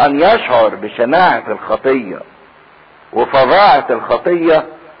لابد ان يشعر بشناعة الخطية وفظاعة الخطية،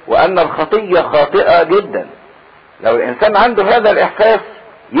 وان الخطية خاطئة جدا. لو الانسان عنده هذا الاحساس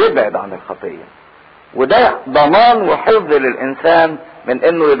يبعد عن الخطية، وده ضمان وحفظ للانسان من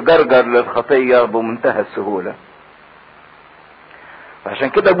انه يتجرجر للخطية بمنتهى السهولة. فعشان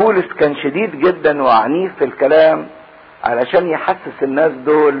كده بولس كان شديد جدا وعنيف في الكلام علشان يحسس الناس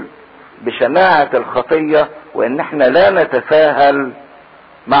دول بشناعة الخطية، وان احنا لا نتساهل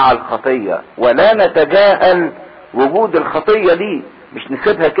مع الخطية ولا نتجاهل وجود الخطية دي، مش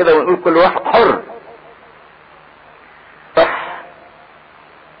نسيبها كده ونقول كل واحد حر. صح،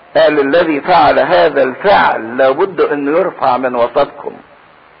 قال الذي فعل هذا الفعل لابد انه يرفع من وسطكم،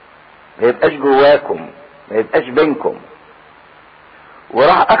 ما يبقاش جواكم، ما يبقاش بينكم.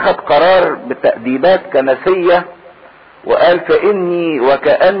 وراح اخذ قرار بتأديبات كنسية وقال فاني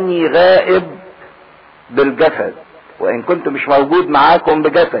وكأني غائب بالجسد، وان كنت مش موجود معاكم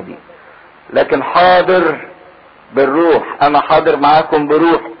بجسدي لكن حاضر بالروح. انا حاضر معاكم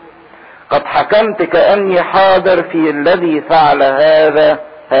بروح. قد حكمت كأني حاضر في الذي فعل هذا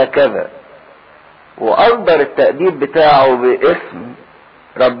هكذا. وأصدر التأديب بتاعه باسم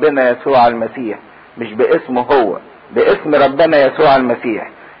ربنا يسوع المسيح، مش باسمه هو، باسم ربنا يسوع المسيح.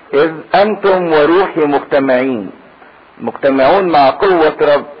 إذ أنتم وروحي مجتمعون مع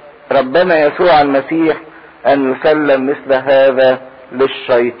قوة ربنا يسوع المسيح أن يسلم مثل هذا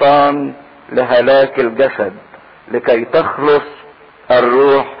للشيطان لهلاك الجسد لكي تخلص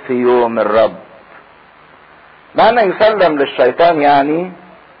الروح في يوم الرب. معنى يسلم للشيطان يعني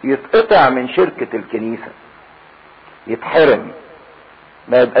يتقطع من شركة الكنيسة، يتحرم،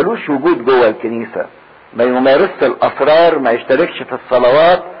 ما يبقالوش وجود جوه الكنيسة، ما يمارسش الأسرار، ما يشتركش في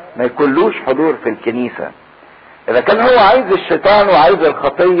الصلوات، ما يكونلوش حضور في الكنيسة. إذا كان هو عايز الشيطان وعايز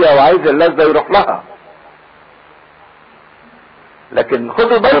الخطية وعايز اللذة يروح لها. لكن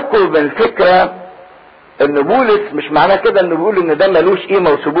خدوا بالكم من الفكرة ان بولس مش معناه كده انه بيقول ان ده ملوش قيمة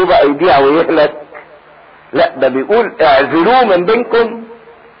وسيبوه بقى يضيع ويهلك. لا، ده بيقول اعزلوه من بينكم،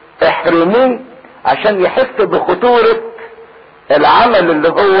 احرموه عشان يحس بخطورة العمل اللي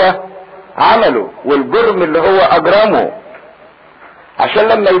هو عمله والجرم اللي هو اجرمه، عشان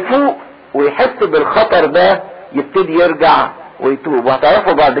لما يفوق ويحس بالخطر ده يبتدي يرجع ويتوب.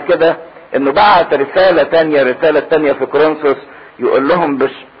 وهتعرفوا بعد كده انه بعت رسالة تانية في كورنثوس يقول لهم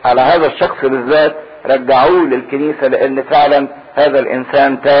على هذا الشخص بالذات رجعوه للكنيسة، لان فعلا هذا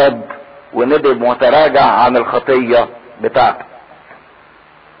الانسان تاب وندم وتراجع عن الخطية بتاعته.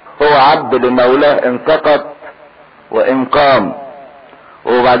 هو عبد لمولاه ان سقط وان قام.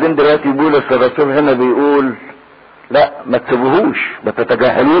 وبعدين دلوقتي بولس الرسول هنا بيقول لا، ما تسيبوهوش، ما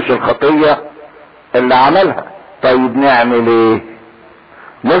تتجاهلوش الخطية اللي عملها. طيب نعمل ايه؟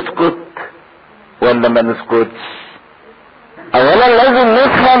 نسكت ولا ما نسكتش؟ اولا لازم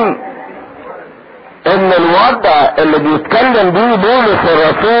نفهم ان الوضع اللي بيتكلم بيه بولس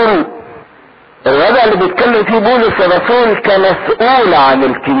الرسول، الوضع اللي بيتكلم فيه بولس الرسول كمسؤول عن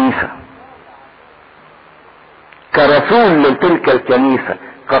الكنيسة، كرسول لتلك الكنيسة،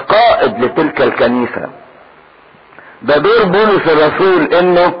 كقائد لتلك الكنيسة. ده دور بولس الرسول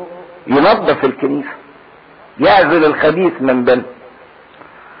انه ينظف الكنيسة، يعزل الخبيث من بينها.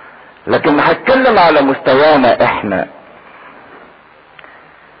 لكن هتكلم على مستوانا احنا.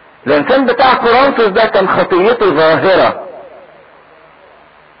 الانسان بتاع كورنثوس ده كان خطيته ظاهرة،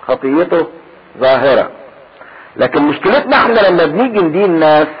 خطيته ظاهرة. لكن مشكلتنا احنا لما بنيجي ندين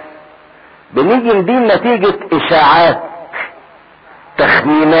ناس، بنيجي ندين نتيجة اشاعات،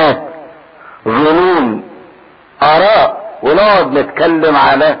 تخمينات، ظنون، اراء، ونقعد نتكلم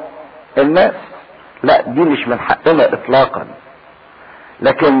على الناس. لا، دي مش من حقنا اطلاقا.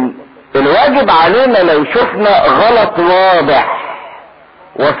 لكن الواجب علينا لو شفنا غلط واضح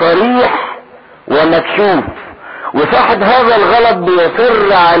وصريح ومكشوف وصاحب هذا الغلط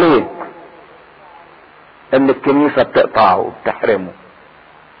بيصر عليه، ان الكنيسة بتقطعه وبتحرمه.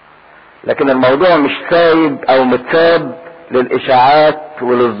 لكن الموضوع مش سايب او متساب للاشاعات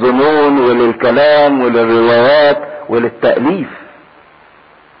وللظنون وللكلام وللروايات وللتأليف.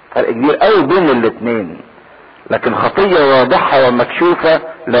 فرق كبير قوي بين الاتنين. لكن خطية واضحة ومكشوفة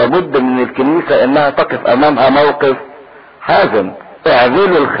لابد من الكنيسة انها تقف امامها موقف حازم.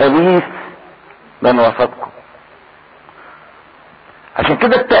 اعزلوا الخبيث من وسطكم. عشان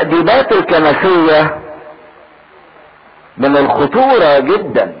كده التأديبات الكنسية من الخطورة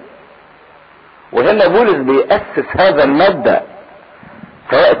جدا. وهنا بولس بيأسس هذا المبدأ،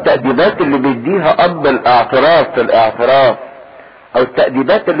 سواء التأديبات اللي بيديها اب الاعتراف في الاعتراف او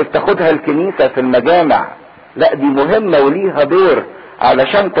التأديبات اللي بتاخدها الكنيسة في المجامع. لا، دي مهمة وليها دور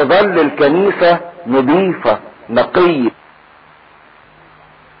علشان تظل الكنيسة نظيفة نقية.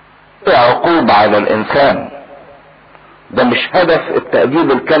 عقوبة على الانسان. ده مش هدف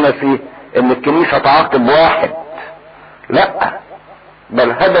التأديب الكنسي ان الكنيسة تعاقب واحد، لا،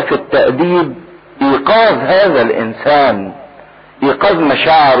 بل هدف التأديب ايقاظ هذا الانسان، ايقاظ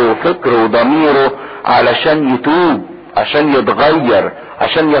مشاعره وفكره وضميره علشان يتوب، عشان يتغير،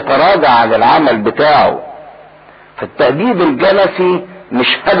 عشان يتراجع عن العمل بتاعه. فالتأديب الكنسي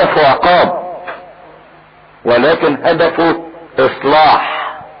مش هدفه عقاب، ولكن هدفه اصلاح.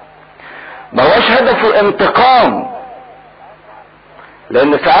 ما هوش هدفه انتقام،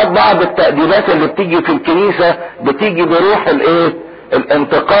 لان ساعات بعض التأديبات اللي بتيجي في الكنيسة بتيجي بروح الايه؟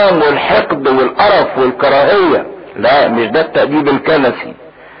 الانتقام والحقد والقرف والكراهية. لا، مش ده التأديب الكنسي.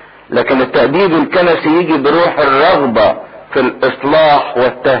 لكن التأديب الكنسي يجي بروح الرغبة في الاصلاح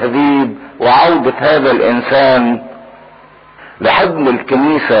والتهذيب وعودة هذا الانسان لحضن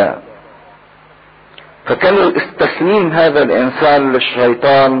الكنيسة. فكانوا استسليم هذا الانسان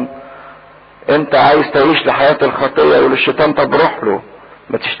للشيطان. انت عايز تعيش لحياة الخطية وللشيطان، طب روح له،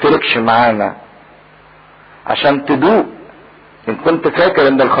 ما تشتركش معانا عشان تدوق. ان كنت فاكر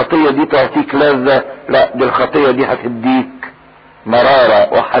ان الخطية دي تعطيك لذة، لا، دي الخطية دي هتديك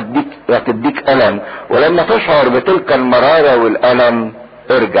مرارة وهتديك ألم. ولما تشعر بتلك المرارة والألم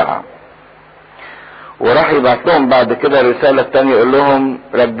ارجع. وراح يبعث لهم بعد كده رسالة تانية يقول لهم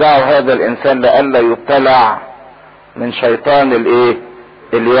رجعوا هذا الانسان لئلا يبتلع من شيطان الايه؟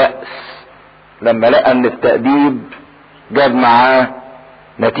 اليأس. لما لقى ان التأديب جاب معاه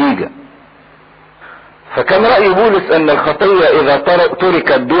نتيجة. فكان رأي بولس ان الخطية اذا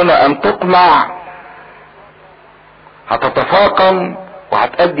تركت دون ان تقمع هتتفاقم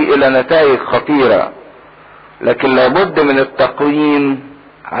وهتؤدي الى نتائج خطيرة. لكن لابد من التقويم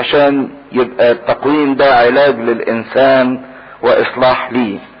عشان يبقى التقويم ده علاج للانسان واصلاح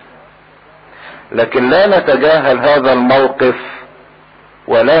ليه. لكن لا نتجاهل هذا الموقف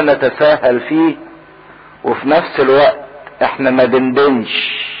ولا نتساهل فيه. وفي نفس الوقت احنا ما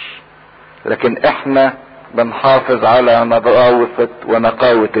بندنش، لكن احنا بنحافظ على نظافة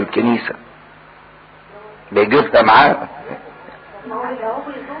ونقاوة الكنيسة. بيجيبها معاه.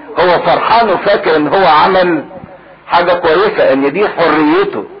 هو فرحان وفاكر ان هو عمل حاجة كويسة، ان دي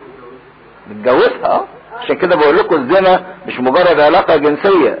حريته بتجوزها. عشان كده بقول لكم الزنا مش مجرد علاقة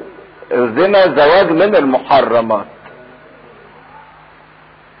جنسية، الزنا زواج من المحرمات.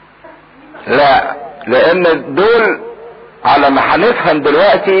 لا، لان دول على ما هنفهم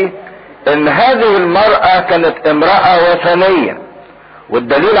دلوقتي ان هذه المرأة كانت امرأة وثنية،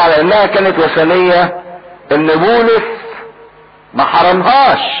 والدليل على انها كانت وثنية ان بولس ما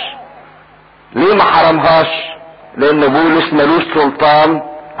حرمهاش. ليه ما حرمهاش؟ لان بولس ملوش سلطان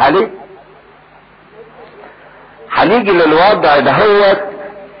عليه. هنيجي للوضع دهوت.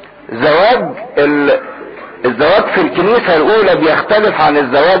 الزواج في الكنيسة الاولى بيختلف عن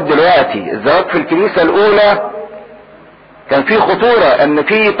الزواج دلوقتي. الزواج في الكنيسة الاولى كان فيه خطورة ان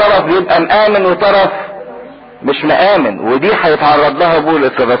في طرف بيبقى مآمن وطرف مش مآمن، ودي هيتعرض لها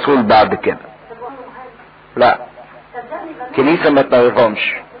بولس الرسول بعد كده. لا، كنيسة ما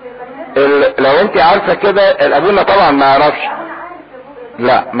تناولهمش. لو انت عارفة كده الابونا طبعا ما يعرفش،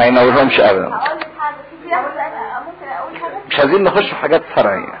 لا ما يناولهمش ابدا. مش عايزين نخش في حاجات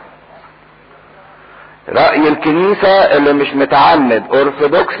فرعية. رأي الكنيسة اللي مش متعمد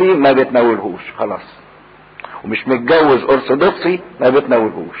ارثوذكسي ما بتناولهوش خلاص، ومش متجوز ارثوذكسي ما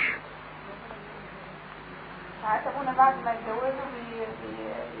بتناولهوش. ساعات ابونا بعد ما يتجوزوا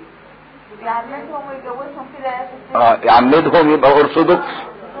بيعمدهم ويجوزهم كده. يعمدهم يبقى ارثوذكس.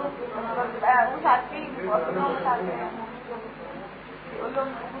 مش عارفين مش عارفين. يقول لهم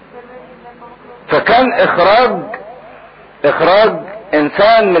فكان اخراج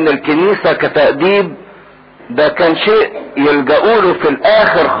انسان من الكنيسة كتأديب ده كان شيء يلجأوا له في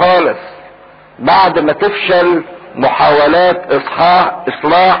الاخر خالص، بعد ما تفشل محاولات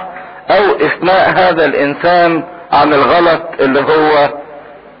اصلاح او اثناء هذا الانسان عن الغلط اللي هو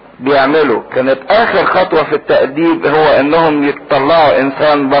بيعمله. كانت اخر خطوة في التأديب هو انهم يطلعوا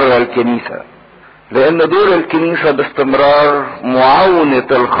انسان بره الكنيسة، لان دور الكنيسة باستمرار معاونة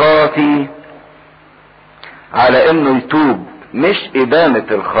الخاطي على انه يتوب، مش ادانة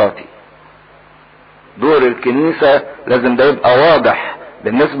الخاطي. دور الكنيسة لازم ده يبقى واضح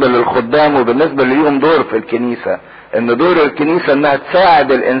بالنسبة للخدام وبالنسبة اللي ليهم دور في الكنيسة، ان دور الكنيسة انها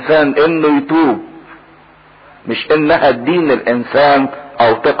تساعد الانسان انه يتوب، مش انها تدين الانسان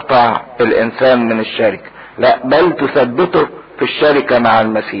او تقطع الانسان من الشركة، لا بل تثبته في الشركة مع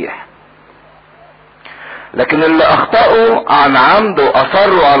المسيح. لكن اللي اخطأوا عن عمد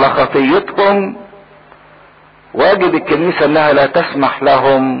واصروا على خطيتهم واجب الكنيسة انها لا تسمح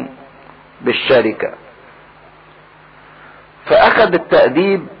لهم بالشركة. فاخذ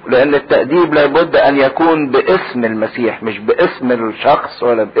التأديب، لان التأديب لابد ان يكون باسم المسيح، مش باسم الشخص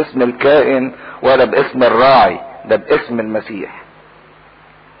ولا باسم الكائن ولا باسم الراعي، ده باسم المسيح،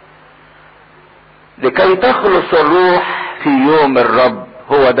 لكي تخلص الروح في يوم الرب.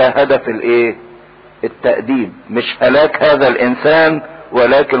 هو ده هدف التأديب، مش هلاك هذا الانسان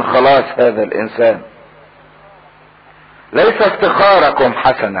ولكن خلاص هذا الانسان. ليس افتخاركم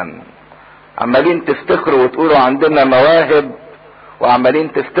حسنا، عمالين تفتخروا وتقولوا عندنا مواهب،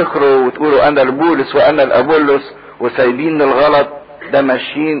 وعمالين تفتخروا وتقولوا انا البولس وانا الابولس وسايبين الغلط ده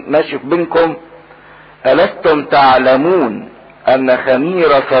ماشي بينكم. ألستم تعلمون ان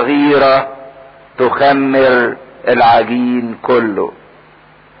خميرة صغيرة تخمر العجين كله؟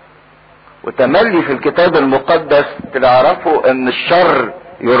 وتملي في الكتاب المقدس تعرفوا ان الشر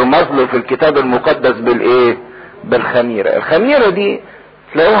يرمز له في الكتاب المقدس بالخميرة. الخميرة دي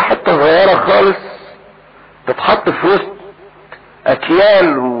تلاقوها حتة صغيرة خالص تتحط في وسط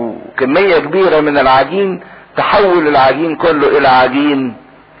اكيال وكمية كبيرة من العجين، تحول العجين كله الى عجين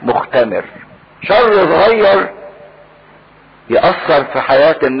مختمر. شر صغير يأثر في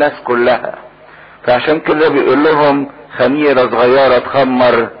حياة الناس كلها، فعشان كده بيقول لهم خميرة صغيرة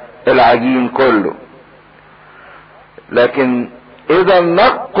تخمر العجين كله. لكن اذا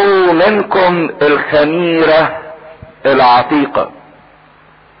نقوا منكم الخميرة العتيقة.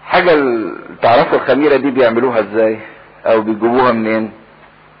 حاجة تعرفوا الخميرة دي بيعملوها ازاي او بيجيبوها منين؟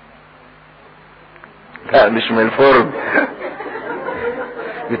 لا مش من الفرن.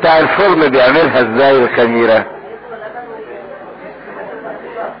 بتاع الفرن بيعملها ازاي الخميرة؟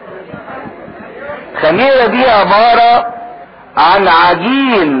 الخميرة دي عبارة عن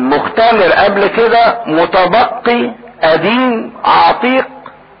عجين مختمر قبل كده متبقي قديم عتيق،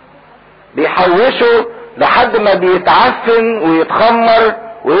 بيحوشه لحد ما بيتعفن ويتخمر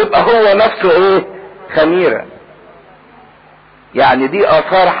ويبقى هو نفسه خميرة. يعني دي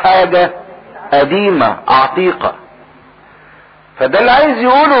اثار حاجة قديمة عتيقة. فده اللي عايز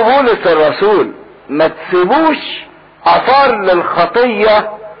يقوله بولس الرسول، ما تسيبوش اثار للخطية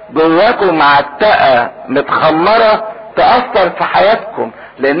جواكم معتقة متخمرة تأثر في حياتكم،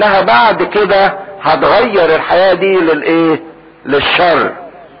 لانها بعد كده هتغير الحياة دي للشر.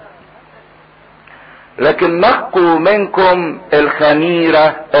 لكن نقوا منكم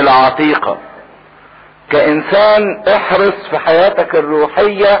الخميرة العتيقة. كإنسان احرص في حياتك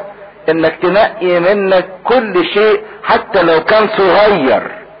الروحية انك تنقي منك كل شيء حتى لو كان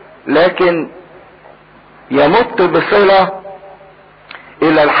صغير، لكن يمت بصلة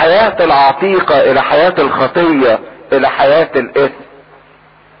الى الحياة العتيقة، الى حياة الخطية، الى حياة الاثم،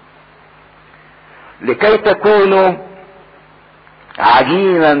 لكي تكونوا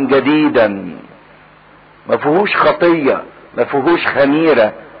عجينا جديدا ما فيهوش خطية، ما فيهوش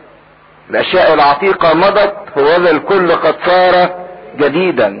خميرة. الاشياء العتيقة مضت، هو الكل قد صار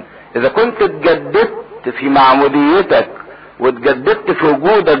جديدا. اذا كنت اتجددت في معموديتك واتجددت في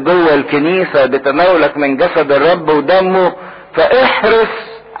وجودك جوه الكنيسة بتناولك من جسد الرب ودمه،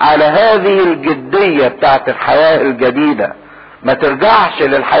 فاحرص على هذه الجدية بتاعت الحياة الجديدة، ما ترجعش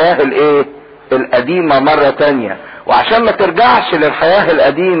للحياة القديمة مرة تانية. وعشان ما ترجعش للحياة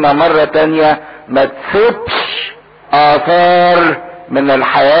القديمة مرة تانية، ما تسيبش آثار من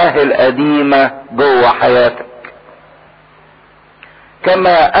الحياة القديمة جوه حياتك.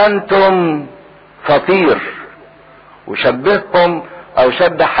 كما أنتم فطير، وشبهكم أو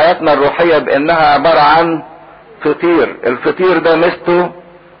شبه حياتنا الروحية بأنها عبارة عن فطير. الفطير ده ميزته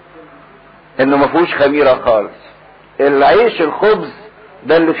إنه ما فيهوش خميرة خالص. العيش الخبز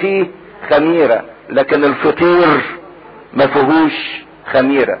ده اللي فيه خميرة، لكن الفطير ما فيهوش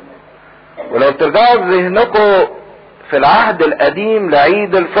خميرة. ولو ترجعوا بذهنكم في العهد القديم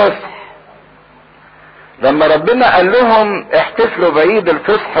لعيد الفصح، لما ربنا قال لهم احتفلوا بعيد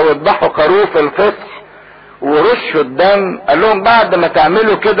الفصح واذبحوا خروف الفصح ورشوا الدم، قال لهم بعد ما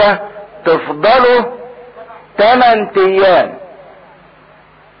تعملوا كده تفضلوا 8 ايام،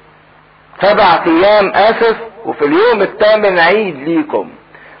 7 ايام وفي اليوم الثامن عيد ليكم.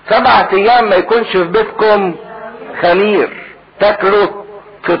 7 ايام ما يكونش في بيتكم خمير، تاكلوا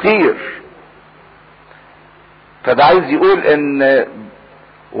فطير. فده عايز يقول ان،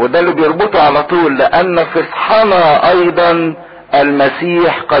 وده اللي بيربطه على طول، لان فصحنا ايضا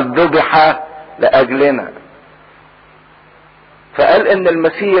المسيح قد ذبح لاجلنا. فقال ان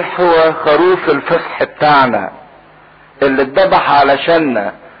المسيح هو خروف الفصح بتاعنا اللي اتذبح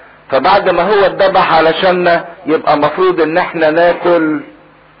علشاننا. فبعد ما هو اتذبح علشاننا يبقى مفروض ان احنا ناكل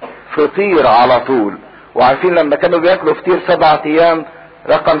فطير على طول. وعارفين لما كانوا بياكلوا فطير 7 ايام،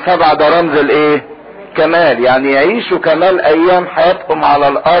 رقم 7 ده رمز كمال، يعني يعيشوا كمال ايام حياتهم على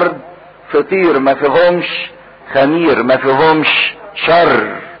الارض فطير، ما فيهمش خمير، ما فيهمش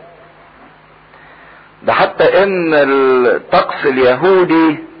شر. ده حتى ان الطقس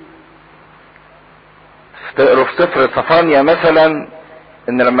اليهودي تقروا في سفر صفانيا مثلا،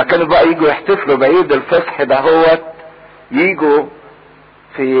 ان لما كانوا بقى يجوا يحتفلوا بعيد الفصح ده، هو يجوا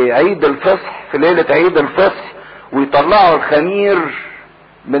في عيد الفصح في ليلة عيد الفصح ويطلعوا الخمير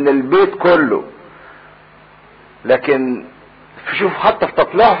من البيت كله. لكن شوف حتى في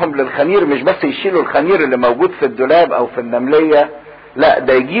تطلعهم للخمير مش بس يشيلوا الخمير اللي موجود في الدولاب او في النملية، لا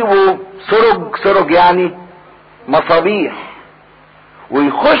ده يجيبوا سرج يعني مصابيح،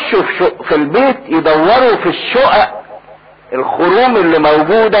 ويخشوا في البيت يدوروا في الشقق الخروم اللي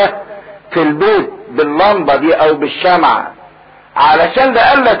موجودة في البيت باللمبة دي او بالشمعة، علشان ده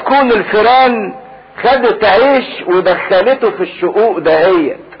قال تكون الفيران خدت عيش ودخلته في الشقوق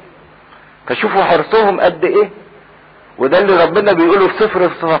دهيت. فشوفوا حرصهم قد ايه. وده اللي ربنا بيقوله في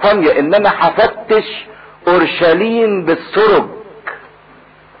سفر صفانيا، ان انا هفتش اورشليم بالسرج.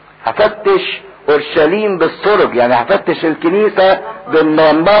 هفتش اورشليم بالسرج، يعني هفتش الكنيسة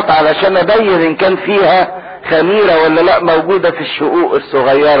باللمبات علشان ابين ان كان فيها خميرة ولا لا موجودة في الشقوق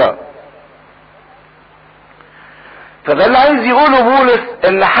الصغيرة. فده اللي عايز يقوله بولس،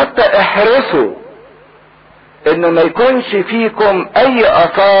 ان حتى احرصوا ان ما يكونش فيكم اي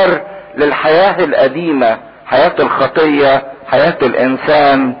اثار للحياة القديمة، حياة الخطية، حياة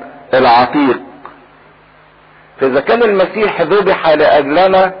الانسان العتيق. فاذا كان المسيح ذبح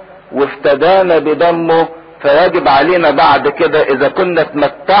لاجلنا وافتدانا بدمه، فيجب علينا بعد كده اذا كنا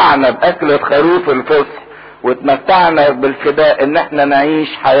اتمتعنا باكلة خروف الفصح واتمتعنا بالفداء، ان احنا نعيش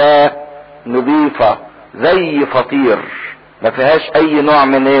حياة نظيفة زي فطير ما فيهاش اي نوع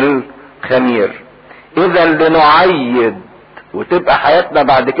من الخمير. اذا لنعيد، وتبقى حياتنا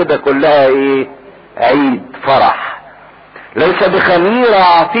بعد كده كلها عيد فرح، ليس بخميرة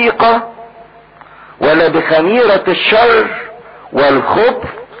عتيقة ولا بخميرة الشر والخبث،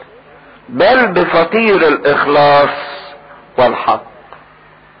 بل بفطير الاخلاص والحق.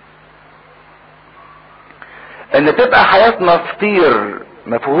 ان تبقى حياتنا فطير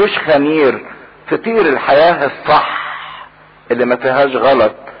ما فيهوش خمير، فطير الحياة الصح اللي ما فيهاش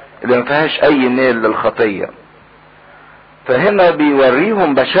غلط، اللي ما فيهاش اي ميل للخطية. فهنا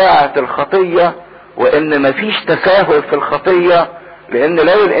بيوريهم بشاعة الخطية، وان ما فيش تساهل في الخطية، لان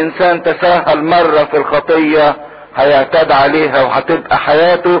لو الانسان تساهل مرة في الخطية هيعتاد عليها وهتبقى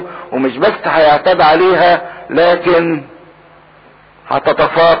حياته ومش بس هيعتاد عليها، لكن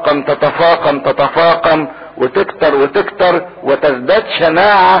هتتفاقم تتفاقم تتفاقم وتكتر وتكتر وتزداد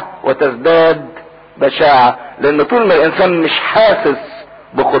شناعة وتزداد بشاعة، لان طول ما الانسان مش حاسس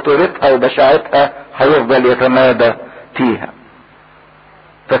بخطورتها وبشاعتها هيفضل يتمادى فيها.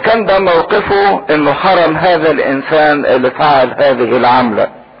 فكان ده موقفه انه حرم هذا الانسان اللي فعل هذه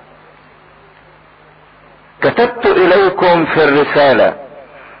العملة. كتبت اليكم في الرسالة،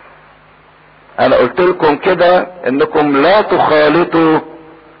 انا قلت لكم كده انكم لا تخالطوا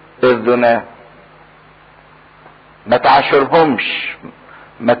الزنا، ما تعاشرهمش،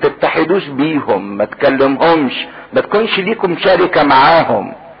 ما تتحدوش بيهم، ما تكلمهمش، ما تكونش ليكم شركة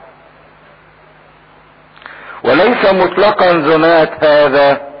معاهم. وليس مطلقا زنات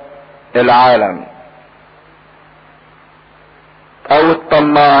هذا العالم او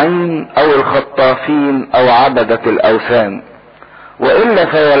الطماعين او الخطافين او عبدة الاوثان، والا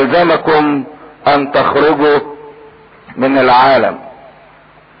فيلزمكم ان تخرجوا من العالم.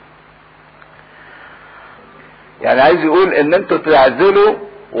 يعني عايز يقول ان انتوا تعزلوا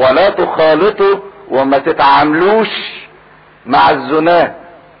ولا تخالطوا وما تتعاملوش مع الزناه.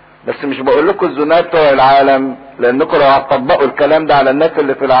 بس مش بقول لكم الزناه بتوع العالم، لانكم لو هتطبقوا الكلام ده على الناس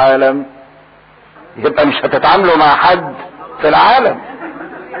اللي في العالم يبقى مش هتتعاملوا مع حد في العالم.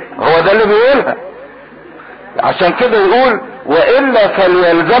 هو ده اللي بيقولها. عشان كده يقول والا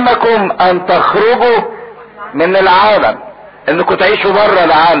فليلزمكم ان تخرجوا من العالم، انكم تعيشوا بره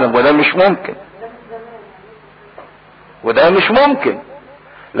العالم، وده مش ممكن، وده مش ممكن.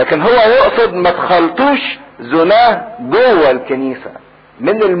 لكن هو يقصد ما تخلطوش زناه جوه الكنيسة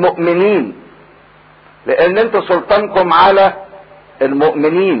من المؤمنين، لان انتوا سلطانكم على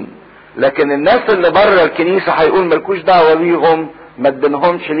المؤمنين. لكن الناس اللي بره الكنيسة هيقول ملكوش دعوة بيهم، ما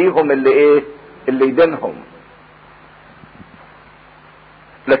تدينهمش ليهم اللي ايه اللي يدينهم.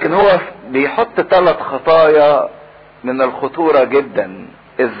 لكن هو بيحط 3 خطايا من الخطورة جدا: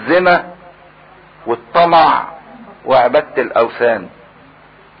 الزنا والطمع وعبادة الاوثان.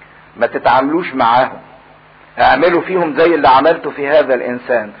 ما تتعاملوش معاهم، اعملوا فيهم زي اللي عملتوا في هذا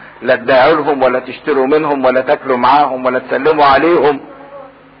الانسان، لا تبيعوا لهم ولا تشتروا منهم ولا تاكلوا معاهم ولا تسلموا عليهم.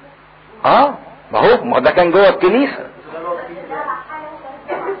 ما ده كان جوه الكنيسة.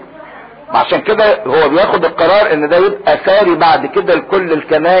 عشان كده هو بياخد القرار ان ده يبقى ساري بعد كده لكل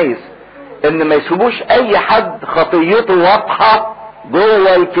الكنايس، ان ما يسيبوش اي حد خطيته واضحة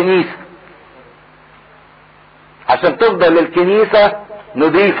جوه الكنيسة، عشان تفضل الكنيسة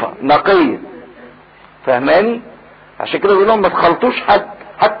نظيفة نقية. فهماني؟ عشان كده بيقول لهم ما تخلطوش حد،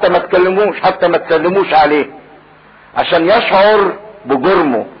 حتى ما تكلموش، حتى ما تسلموش عليه، عشان يشعر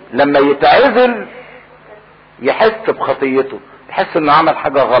بجرمه. لما يتعزل يحس بخطيته، يحس انه عمل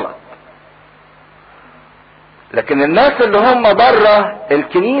حاجة غلط. لكن الناس اللي هم بره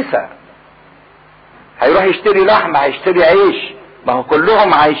الكنيسة هيروح يشتري لحمة، هيشتري عيش، ما هو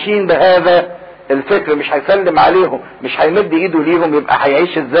كلهم عايشين بهذا الفكر، مش هيسلم عليهم، مش هيمد ايده ليهم، يبقى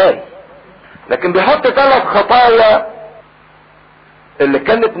هيعيش ازاي؟ لكن بيحط 3 خطايا اللي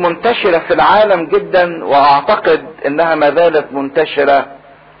كانت منتشرة في العالم جدا، واعتقد انها ما زالت منتشرة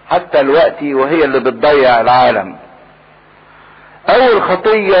حتى الوقت، وهي اللي بتضيع العالم. اول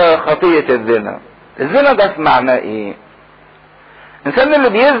خطية خطية الزنا. الزنا ده في معناه ايه؟ الانسان اللي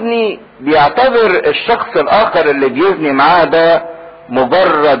بيزني بيعتبر الشخص الاخر اللي بيزني معاه ده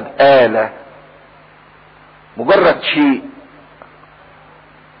مجرد آلة، مجرد شيء،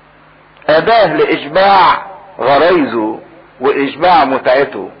 أداة لإشباع غرايزه وإشباع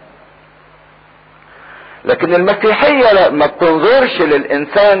متعته. لكن المسيحية ما بتنظرش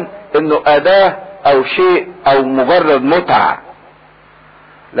للإنسان إنه أداة أو شيء أو مجرد متعة،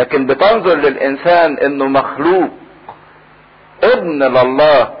 لكن بتنظر للإنسان إنه مخلوق ابن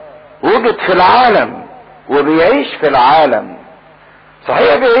لله، وجد في العالم وبيعيش في العالم.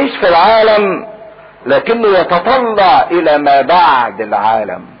 صحيح بيعيش في العالم، لكنه يتطلع إلى ما بعد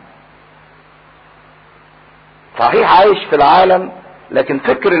العالم. صحيح عايش في العالم، لكن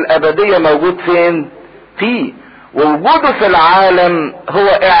فكر الأبدية موجود فين؟ فيه. ووجوده في العالم هو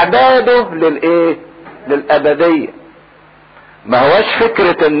إعداده للإيه؟ للأبدية. ما هوش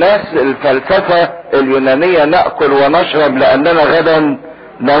فكرة الناس الفلسفة اليونانية نأكل ونشرب لأننا غدا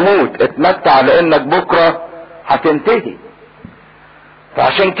نموت، اتمتع لأنك بكرة هتنتهي.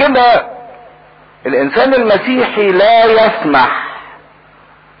 فعشان كده الإنسان المسيحي لا يسمح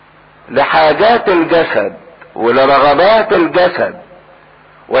لحاجات الجسد ولرغبات الجسد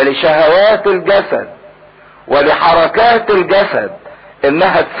ولشهوات الجسد ولحركات الجسد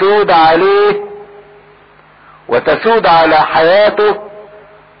انها تسود عليه وتسود على حياته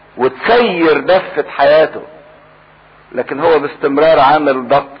وتسير دفة حياته. لكن هو باستمرار عامل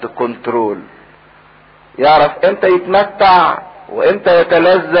ضبط كنترول، يعرف امتى يتمتع وامتى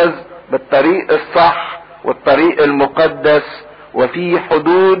يتلذذ بالطريق الصح والطريق المقدس، وفي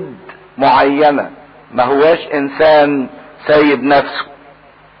حدود معينة، ما هواش انسان سايب نفسه.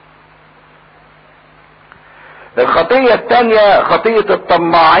 الخطية التانية خطية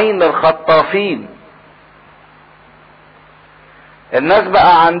الطماعين الخطافين. الناس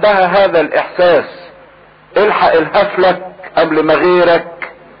بقى عندها هذا الاحساس، الحق الهف لك قبل ما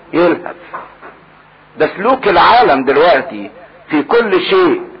غيرك يلهف. ده سلوك العالم دلوقتي في كل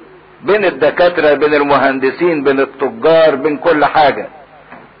شيء، بين الدكاترة، بين المهندسين، بين التجار، بين كل حاجة.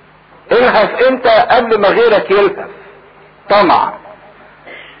 الهف انت قبل ما غيرك يلهف. طمع.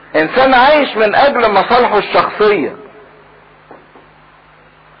 انسان عايش من اجل مصالحه الشخصية،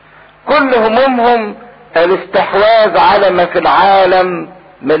 كل همومهم الاستحواذ على ما في العالم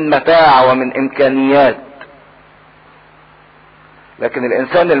من متاع ومن امكانيات. لكن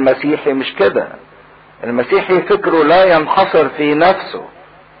الانسان المسيحي مش كده. المسيحي فكره لا ينحصر في نفسه،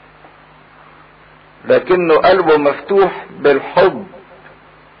 لكنه قلبه مفتوح بالحب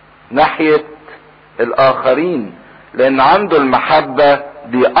ناحية الاخرين، لان عنده المحبة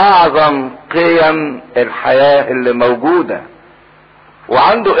دي اعظم قيم الحياة اللي موجودة.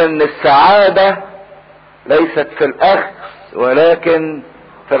 وعنده ان السعادة ليست في الاخذ ولكن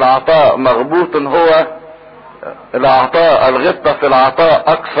في العطاء. مغبوط هو العطاء، الغبطة في العطاء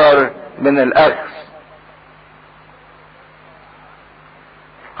اكثر من الاخذ.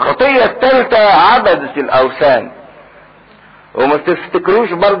 الخطية الثالثة عبدة الاوثان. وما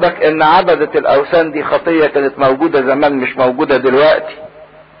تفتكروش برضك ان عبدة الاوثان دي خطية كانت موجودة زمان، مش موجودة دلوقتي.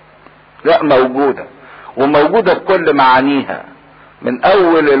 لا، موجودة، وموجودة بكل معانيها. من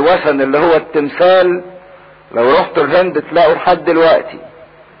اول الوثن اللي هو التمثال، لو رحتوا الهند تلاقوا لحد دلوقتي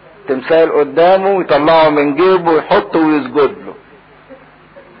تمثال قدامه يطلعه من جيبه ويحطه ويسجد له.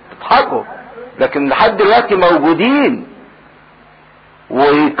 تضحكوا، لكن لحد دلوقتي موجودين.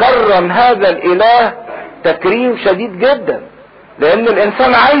 ويكرم هذا الاله تكريم شديد جدا، لان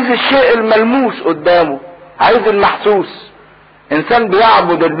الانسان عايز الشيء الملموس قدامه، عايز المحسوس. انسان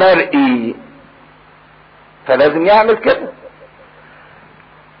بيعبد المرئي فلازم يعمل كده.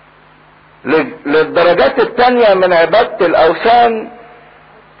 للدرجات التانية من عبادة الاوثان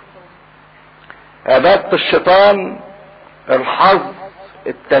عبادة الشيطان، الحظ،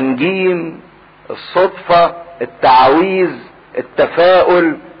 التنجيم، الصدفة، التعاويذ،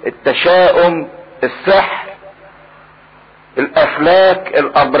 التفاؤل، التشاؤم، السحر، الافلاك،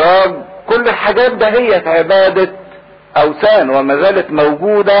 الابراج. كل الحاجات ده هي عبادة اوثان، وما زالت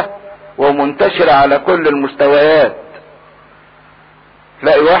موجودة ومنتشرة على كل المستويات.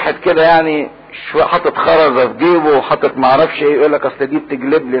 تلاقي واحد كده يعني حاطط خرزة في جيبه وحاطط معرفش ايه، يقول لك اصل دي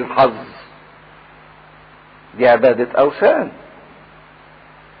بتجلب لي الحظ. دي عبادة اوثان،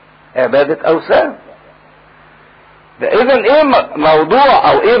 عبادة اوثان. اذا ايه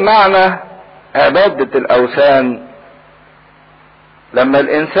موضوع او ايه معنى عبادة الاوثان؟ لما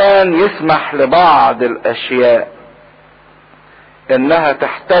الانسان يسمح لبعض الاشياء انها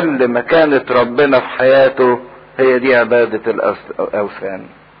تحتل مكانة ربنا في حياته، هي دي عبادة الاوثان.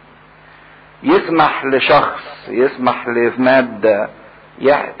 يسمح لشخص، يسمح لمادة،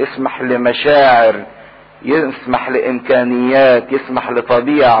 يسمح لمشاعر، يسمح لامكانيات، يسمح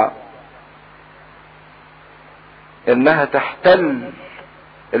لطبيعة انها تحتل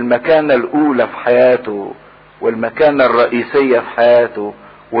المكانة الاولى في حياته والمكانة الرئيسية في حياته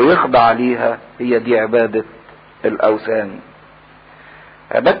ويخضع ليها. هي دي عبادة الاوثان.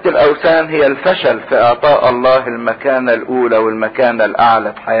 عبادة الاوثان هي الفشل في اعطاء الله المكانة الاولى والمكانة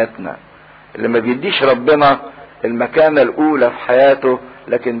الاعلى في حياتنا. اللي ما بيديش ربنا المكانة الاولى في حياته،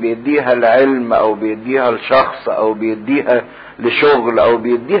 لكن بيديها العلم او بيديها لشخص او بيديها لشغل او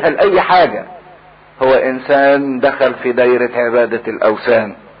بيديها لاي حاجة، هو انسان دخل في دايرة عبادة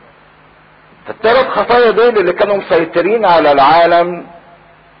الاوثان. فالثلاث خطايا دول اللي كانوا مسيطرين على العالم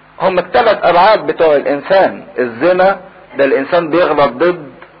هم الثلاث ابعاد بتوع الانسان. الزنا ده الانسان بيغلط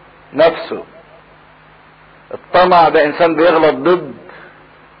ضد نفسه. الطمع ده انسان بيغلط ضد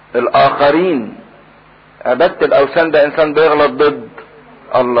الاخرين. عبادة الاوثان ده انسان بيغلط ضد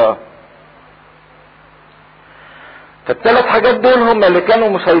الله. فالثلاث حاجات دول هم اللي كانوا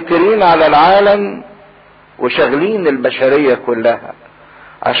مسيطرين على العالم وشغلين البشرية كلها.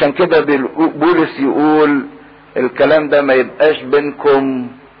 عشان كده بولس يقول الكلام ده ما يبقاش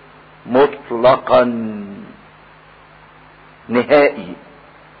بينكم مطلقا نهائي،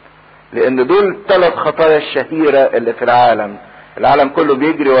 لان دول الثلاث خطايا الشهيرة اللي في العالم. العالم كله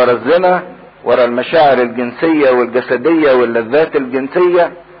بيجري ورا الزنا، ورا المشاعر الجنسية والجسدية واللذات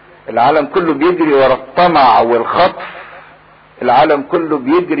الجنسية. العالم كله بيجري ورا الطمع والخطف العالم كله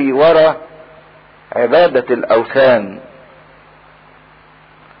بيجري ورا عبادة الاوثان،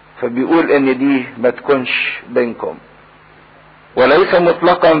 فبيقول ان دي ما تكونش بينكم. وليس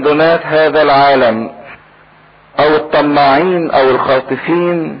مطلقا ذنات هذا العالم او الطماعين او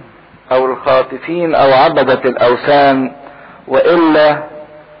الخاطفين او عبدة الاوثان، والا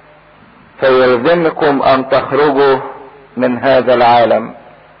فيلزمكم ان تخرجوا من هذا العالم.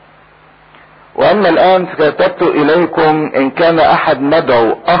 واما الان فكتبت اليكم ان كان احد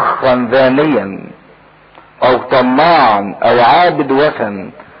مدعو اخا ذانيا او طماعا او عابد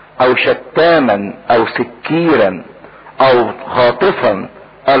وثن او شتاما او سكيرا او خاطفا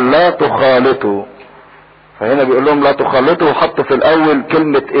الا تخالطوا. فهنا بيقول لهم لا تخالطوا، وحطوا في الاول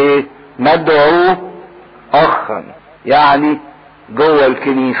كلمة ايه؟ مدعو اخا، يعني جوه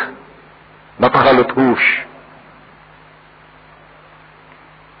الكنيسة ما تخالطهوش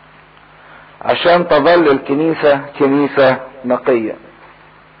عشان تظل الكنيسة كنيسة نقية.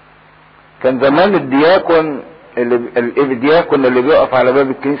 كان زمان الدياكون اللي بيقف على باب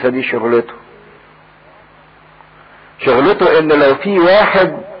الكنيسة دي شغلته ان لو في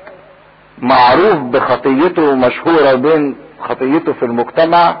واحد معروف بخطيته ومشهورة بين خطيته في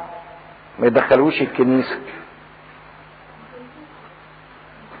المجتمع ما يدخلوش الكنيسة،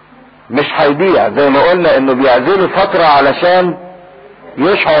 مش هيضيع. زي ما قلنا انه بيعزله فترة علشان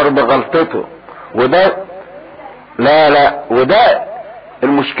يشعر بغلطته، وده وده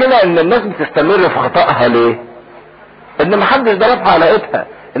المشكلة ان الناس بتستمر في خطأها. ليه؟ ان محدش ضربها على ايدها،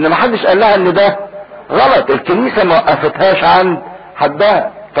 ان محدش قال لها ان ده غلط، الكنيسة ما وقفتهاش عند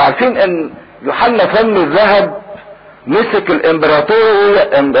حدها. فعارفين ان يوحنا فم الذهب مسك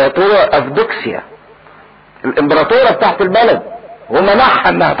الامبراطورة افدوكسيا، الامبراطورة بتاعت البلد، ومنعها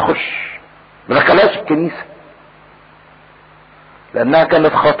انها تخش، ما دخلهاش الكنيسة لانها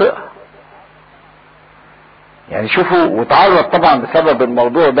كانت خاطئة. يعني شوفوا، وتعرض طبعا بسبب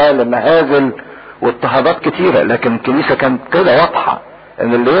الموضوع ده لمهازل واضطهادات كتيرة، لكن الكنيسة كانت كده واضحة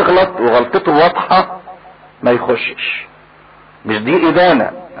ان اللي يغلط وغلطته واضحة ما يخشش. مش دي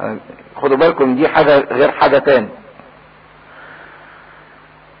ادانة، خدوا بالكم دي حاجة غير حاجة تاني.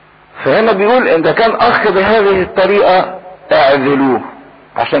 فهنا بيقول ان ده كان اخ بهذه الطريقة اعذلوه.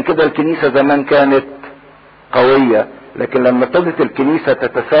 عشان كده الكنيسة زمان كانت قوية، لكن لما ابتدت الكنيسة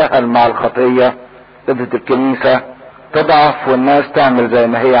تتساهل مع الخطية ابتدت الكنيسة تضعف والناس تعمل زي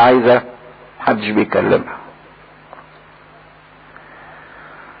ما هي عايزة، محدش بيكلمها.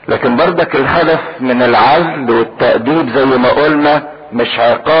 لكن بردك الهدف من العزل والتأديب زي ما قلنا مش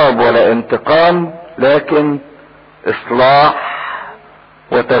عقاب ولا انتقام، لكن اصلاح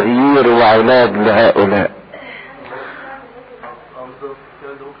وتغيير وعلاج لهؤلاء.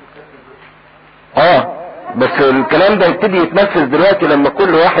 بس الكلام ده يبتدي يتنفذ دلوقتي لما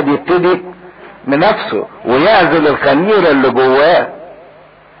كل واحد يبتدي من نفسه ويعزل الخميرة اللي جواه،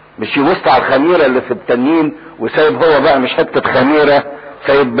 مش يبص على الخميرة اللي في التانيين وسايب هو بقى مش حتة خميرة،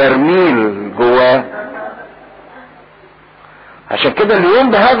 سايب برميل جواه. عشان كده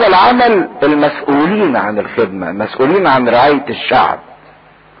اليوم بهذا العمل المسؤولين عن الخدمة، مسؤولين عن رعاية الشعب،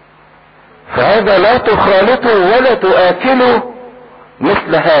 فهذا لا تخالطوا ولا تآكلوا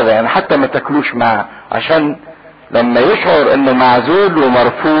مثل هذا، يعني حتى ما تاكلوش معه، عشان لما يشعر انه معزول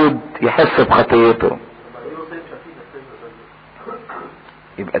ومرفوض يحس بخطيته.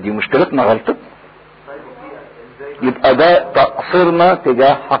 يبقى دي مشكلتنا، غلطتنا، يبقى ده تقصيرنا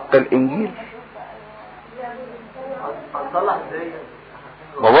تجاه حق الانجيل.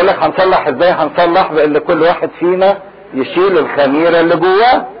 بقول لك هنصلح ازاي؟ هنصلح بان كل واحد فينا يشيل الخميرة اللي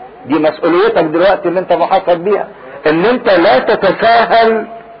جواه. دي مسؤوليتك دلوقتي اللي انت محاسب بيها، ان انت لا تتساهل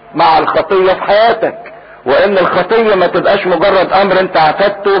مع الخطية في حياتك، وان الخطية ما تبقاش مجرد امر انت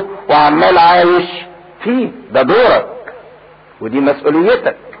اعتدته وعمال عايش فيه. ده دورك ودي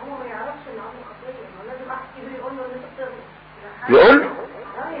مسؤوليتك. يقول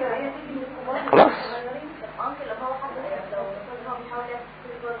خلاص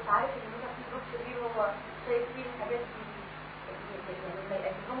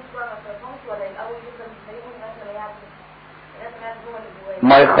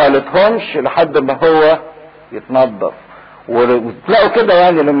ما يخالطهمش لحد ما هو يتنظف. وتلاقوا كده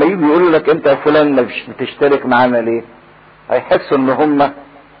يعني لما يجي يقولوا لك انت يا فلان ما بتشترك معانا ليه، هيحسوا ان هم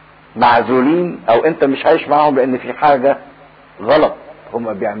معزولين او انت مش عايش معاهم لان في حاجة غلط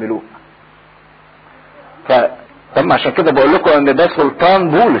هم بيعملوها. طب عشان كده بقول لكم ان ده سلطان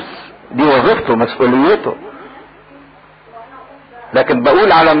بولس، دي وظيفته مسؤوليته. لكن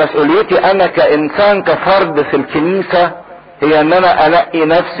بقول على مسؤوليتي انا كانسان كفرد في الكنيسة هي ان انا انقي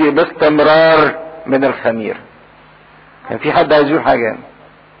نفسي باستمرار من الخمير. كان في حد عايز يقول حاجة يعني؟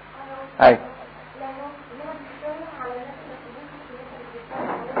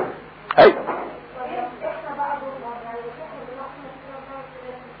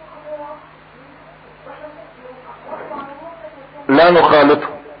 لسانه خالطه.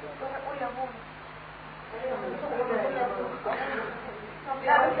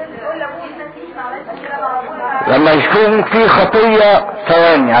 لما يكون في خطية،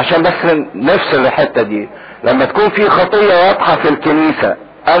 ثواني عشان بس نفصل الحتة دي، لما تكون في خطية واضحة في الكنيسة،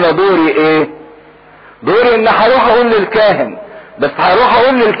 انا دوري ايه؟ دوري ان هروح اقول للكاهن، بس هروح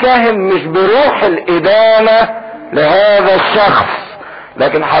اقول للكاهن مش بروح الادانة لهذا الشخص،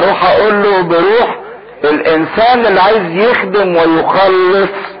 لكن هروح اقول له بروح الانسان اللي عايز يخدم ويخلص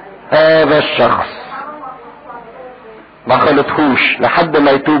هذا الشخص، ما خلطهوش لحد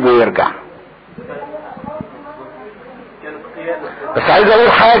ما يتوب ويرجع. بس عايز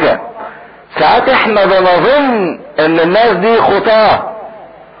اقول حاجة، ساعات احنا بنظن ان الناس دي خطاة،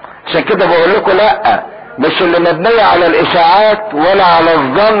 عشان كده بقول لكم لا، مش اللي مبنية على الاشاعات ولا على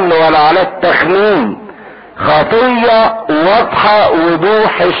الظن ولا على التخمين، خطية واضحة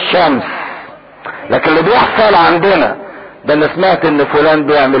وضوح الشمس. لكن اللي بيحصل عندنا ده، انا سمعت ان فلان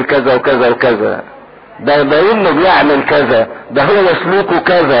بيعمل كذا وكذا وكذا، ده انه بيعمل كذا، ده هو سلوكه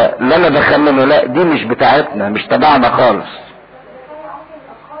كذا، اللي انا بخمنه، لا دي مش بتاعتنا، مش تبعنا خالص.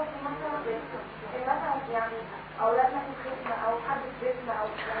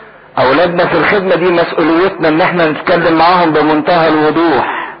 اولادنا في الخدمة دي مسؤوليتنا ان احنا نتكلم معاهم بمنتهى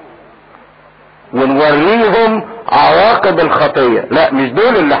الوضوح ونوريهم عواقب الخطية. لا مش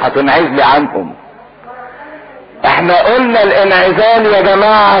دول اللي هتنعزل عنهم. احنا قلنا الانعزال يا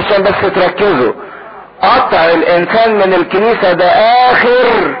جماعة عشان بس تركزوا، قطع الانسان من الكنيسة ده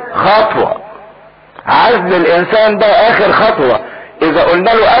اخر خطوة، عزل الانسان ده اخر خطوة. اذا قلنا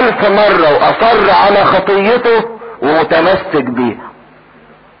له 1000 مرة واصر على خطيته ومتمسك بيها،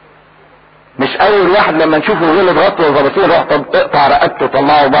 مش اول واحد لما نشوفه غلط غطوة وظبطيه روح طب اقطع رقبته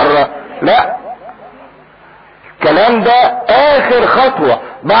طلعه بره، لا، الكلام ده اخر خطوة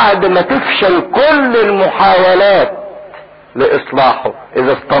بعد ما تفشل كل المحاولات لاصلاحه،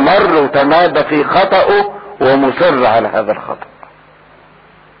 اذا استمر وتمادى في خطأه ومصر على هذا الخطأ.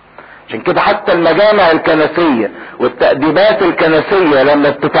 عشان كده حتى المجامع الكنسية والتأديبات الكنسية لما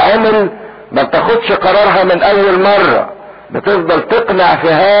بتتعمل ما بتاخدش قرارها من اول مرة، بتفضل تقنع في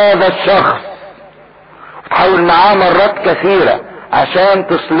هذا الشخص وتحاول معاه مرات كثيرة عشان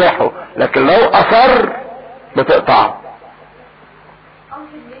تصلحه، لكن لو اصر بتقطعه.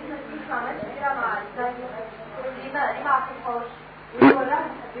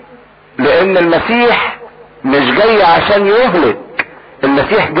 لان المسيح مش جاي عشان يهلك،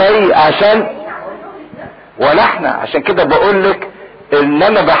 المسيح جاي عشان، ولا احنا. عشان كده بقولك ان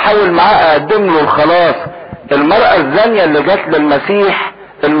انا بحاول معاه اقدم له الخلاص. المرأة الزانية اللي جت للمسيح،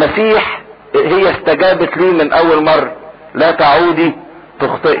 المسيح هي استجابت لي من اول مرة، لا تعودي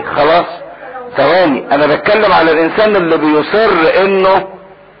تخطئي. خلاص ثواني، انا بتكلم على الانسان اللي بيصر انه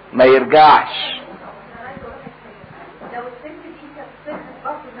ما يرجعش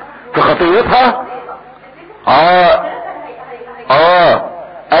في خطيتها.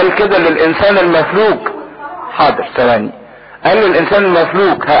 قال كده للانسان المفلوك، حاضر ثواني، قال للانسان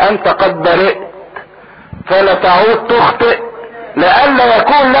المفلوك ها انت قد برئت فلا تعود تخطئ لئلا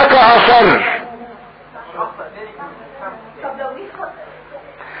يكون لك اثر.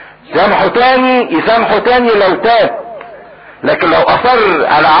 يسامحه تاني لو تاب، لكن لو اصر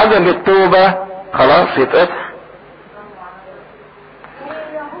على عدم التوبة خلاص يتقطع.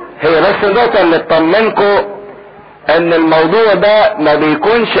 هي بس النقطة اللي تطمنكم ان الموضوع ده ما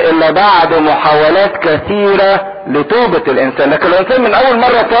بيكونش الا بعد محاولات كثيرة لتوبة الانسان، لكن الانسان من اول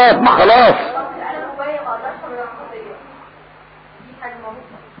مرة تاب ما خلاص.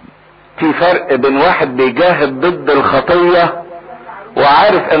 في فرق بين واحد بيجاهد ضد الخطية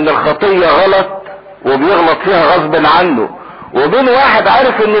وعارف ان الخطية غلط وبيغلط فيها غصب عنه، وبين واحد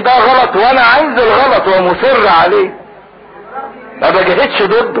عارف ان ده غلط وانا عايز الغلط ومصر عليه، ما بجاهدش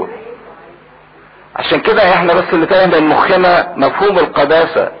ضده. عشان كده احنا بس اللي تايه من مخنا مفهوم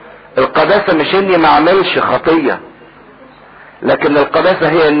القداسة. القداسة مش اني ما اعملش خطية، لكن القداسة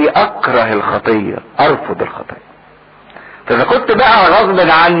هي اني اكره الخطية، ارفض الخطية. فاذا كنت بقى غصب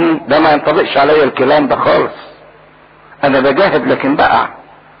عني ده ما ينطبقش عليا الكلام ده خالص، انا بجاهد لكن بقع.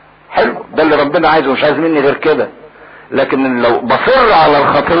 حلو، ده اللي ربنا عايزه، مش عايز مني غير كده. لكن لو بصر على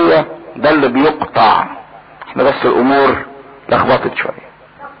الخطية ده اللي بيقطع. احنا بس الامور لخبطت شوية.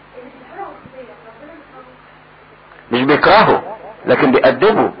 مش بيكرهه لكن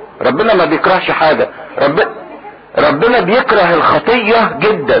بيأدبه. ربنا ما بيكرهش حاجة، ربنا بيكره الخطية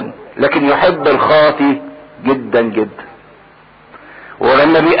جدا لكن يحب الخاطي جدا جدا.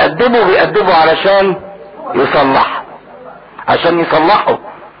 ولما بيأدبه علشان يصلحه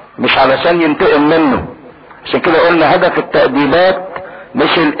مش علشان ينتقم منه. عشان كده قلنا هدف التأديبات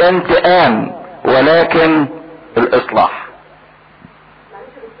مش الانتقام ولكن الاصلاح.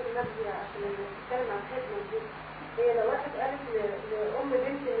 عشان نتكلم عن الخدمه دي، هي لو واحد قالت لام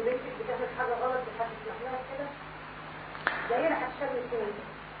بنت ان بنتك بتعمل حاجه غلط وهتسمح لها كده، ده هي اللي هتشتغل تاني.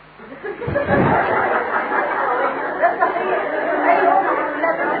 ده صحيح. اي ام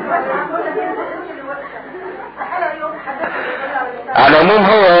على العموم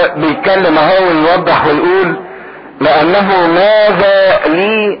هو بيتكلم اهو ويوضح ويقول لانه ماذا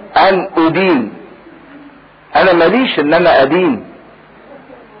لي ان ادين، انا ماليش ان انا ادين.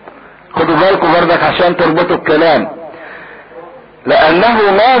 خدوا بالكم برضك عشان تربطوا الكلام.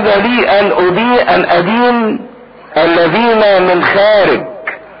 لانه ماذا لي ان ادين الذين من خارج،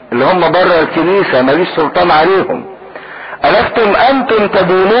 اللي هم بره الكنيسة، ماليش سلطان عليهم. ألستم أنتم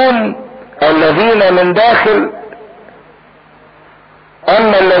تدينون الذين من داخل؟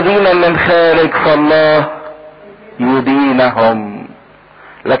 أما الذين من خارج فالله يدينهم.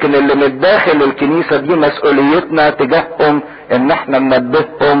 لكن اللي من داخل الكنيسة دي مسؤوليتنا تجاههم ان احنا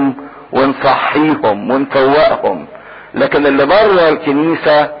ننبههم ونصحيهم ونفوقهم. لكن اللي بره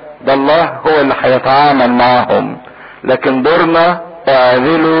الكنيسة ده الله هو اللي هيتعامل معهم. لكن دورنا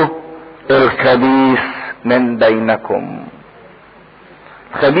اعزلوا الخبيث من بينكم.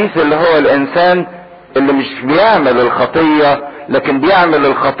 الخبيث اللي هو الانسان اللي مش بيعمل الخطية، لكن بيعمل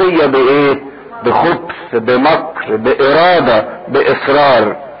الخطية بايه؟ بخبث، بمكر، بارادة،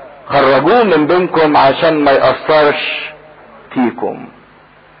 باصرار. خرجوه من بينكم عشان ما يأثرش فيكم.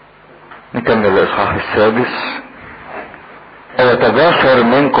 نكمل الاصحاح السادس. ويتجاسر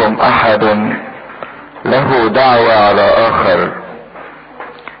منكم احد له دعوة على اخر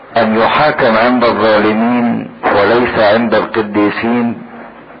ان يحاكم عند الظالمين وليس عند القديسين؟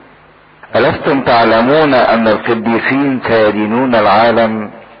 ألستم تعلمون ان القديسين سيدينون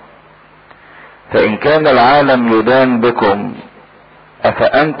العالم؟ فان كان العالم يدان بكم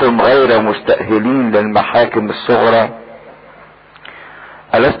افانتم غير مستأهلين للمحاكم الصغرى؟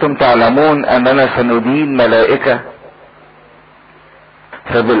 ألستم تعلمون اننا سندين ملائكة؟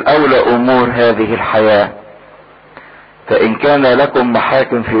 فبالاولى امور هذه الحياة. فان كان لكم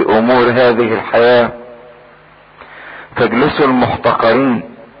محاكم في امور هذه الحياة فاجلسوا المحتقرين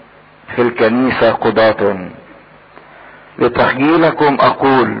في الكنيسة قضاة. لتخجيلكم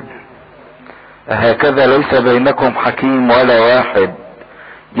اقول هكذا ليس بينكم حكيم ولا واحد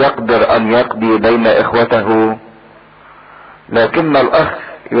يقدر ان يقضي بين اخوته، لكن الاخ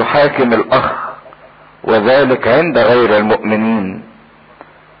يحاكم الاخ، وذلك عند غير المؤمنين.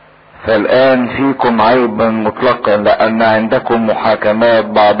 فالآن فيكم عيب مطلقا لأن عندكم محاكمات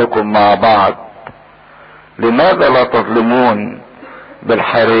بعضكم مع بعض. لماذا لا تظلمون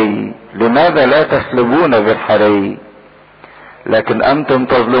بالحري؟ لماذا لا تسلبون بالحري؟ لكن أنتم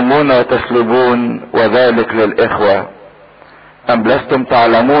تظلمون وتسلبون، وذلك للإخوة. أم لستم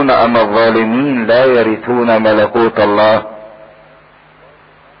تعلمون أن الظالمين لا يرثون ملكوت الله؟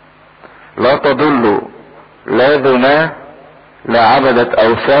 لا تضلوا، لا زنا، لا عبدة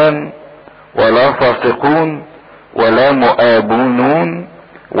اوثان، ولا فاسقون، ولا مؤابونون،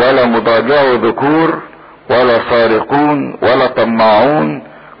 ولا مضاجعوا ذكور، ولا سارقون، ولا طماعون،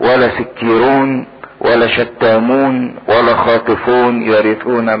 ولا سكيرون، ولا شتامون، ولا خاطفون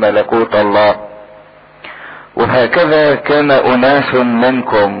يرثون ملكوت الله. وهكذا كان اناس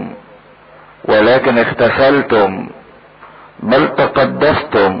منكم، ولكن اغتسلتم، بل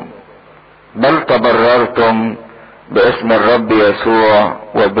تقدستم، بل تبررتم باسم الرب يسوع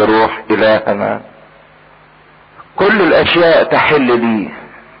وبروح الهنا. كل الاشياء تحل لي،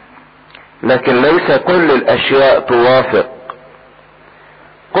 لكن ليس كل الاشياء توافق.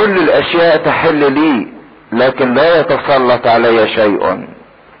 كل الاشياء تحل لي، لكن لا يتسلط علي شيء.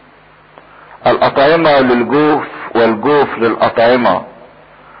 الاطعمة للجوف والجوف للاطعمة،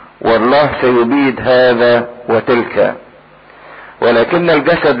 والله سيبيد هذا وتلك. ولكن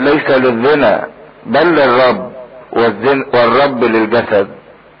الجسد ليس للزنا بل للرب، والرب للجسد.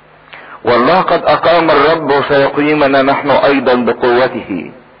 والله قد اقام الرب وسيقيمنا نحن ايضا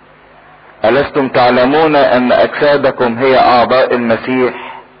بقوته. ألستم تعلمون ان اجسادكم هي اعضاء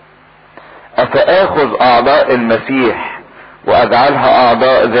المسيح؟ افاخذ اعضاء المسيح واجعلها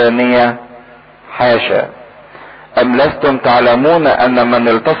اعضاء زانية؟ حاشا. ام لستم تعلمون ان من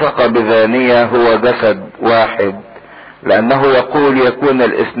التصق بزانية هو جسد واحد؟ لانه يقول يكون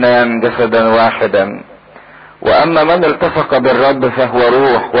الاثنان جسدا واحدا. واما من التصق بالرب فهو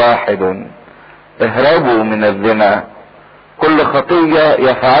روح واحد. اهربوا من الزنا. كل خطية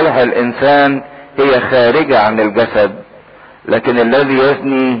يفعلها الانسان هي خارجة عن الجسد، لكن الذي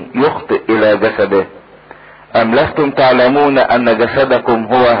يزني يخطئ الى جسده. ام لستم تعلمون ان جسدكم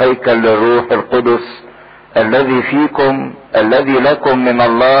هو هيكل للروح القدس الذي فيكم، الذي لكم من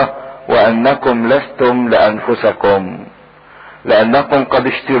الله، وانكم لستم لانفسكم، لأنكم قد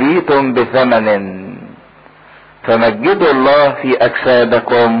اشتريتم بثمن، فمجدوا الله في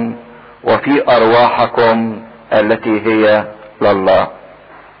أجسادكم وفي أرواحكم التي هي لله.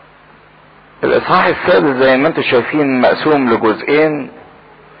 الإصحاح السادس زي ما انتم شايفين مقسوم لجزئين.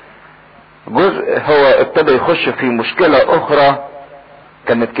 جزء هو ابتدى يخش في مشكلة أخرى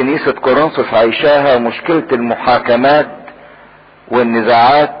كانت كنيسة كورنثوس عايشاها، مشكلة المحاكمات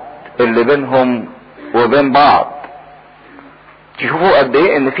والنزاعات اللي بينهم وبين بعض. تشوفوا قد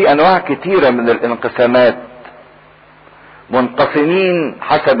ايه ان في انواع كتيرة من الانقسامات، منقسمين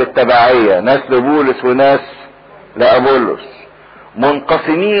حسب التبعية، ناس لبولس وناس لأبولس،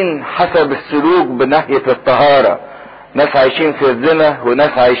 منقسمين حسب السلوك بناحية الطهارة، ناس عايشين في الزنا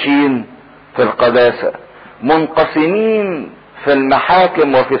وناس عايشين في القداسة، منقسمين في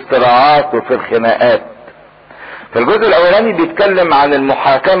المحاكم وفي الصراعات وفي الخناقات. في الجزء الاولاني بيتكلم عن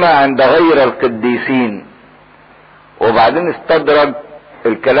المحاكمة عند غير القديسين، وبعدين استدرج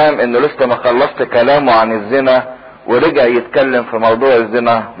الكلام انه لسه ما خلصت كلامه عن الزنا ورجع يتكلم في موضوع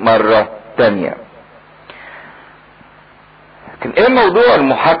الزنا مرة تانية. لكن ايه موضوع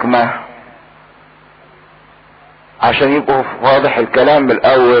المحاكمة؟ عشان يبقوا واضح الكلام من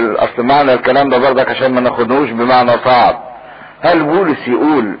الاول، اصل معنى الكلام ده برضك عشان ما ناخدهوش بمعنى صعب. هل بولس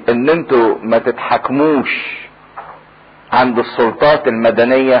يقول ان انتوا ما تتحكموش عند السلطات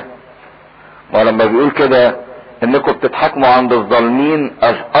المدنية؟ ولما بيقول كده انكم بتتحكموا عند الظالمين،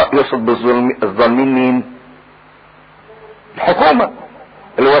 يقصد بالظالمين مين؟ الحكومة،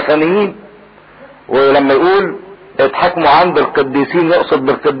 الوثنيين. ولما يقول اتحكموا عند القديسين يقصد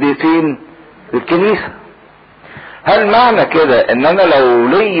بالقديسين الكنيسة. هل معنى كده ان انا لو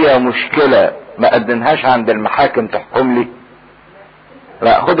ليا مشكلة ما اقدمهاش عند المحاكم تحكم لي؟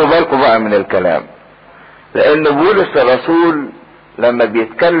 لا، خدوا بالكم بقى من الكلام، لان بولس الرسول لما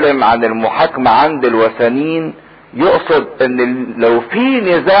بيتكلم عن المحاكمة عند الوثنيين يقصد ان لو في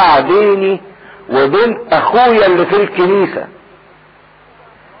نزاع بيني وبين اخويا اللي في الكنيسة،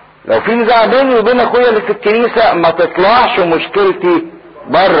 لو في نزاع بيني وبين اخويا اللي في الكنيسة ما تطلعش مشكلتي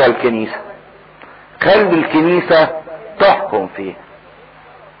بره الكنيسة، خلي الكنيسة تحكم فيها.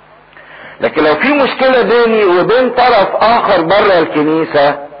 لكن لو في مشكلة بيني وبين طرف اخر بره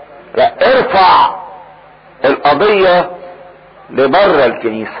الكنيسة، لا، ارفع القضية لبره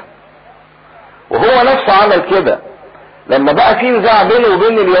الكنيسة. وهو نفسه عمل كده لما بقى في نزاع بينه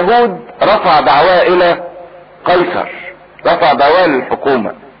وبين اليهود، رفع دعواه الى قيصر، رفع دعواه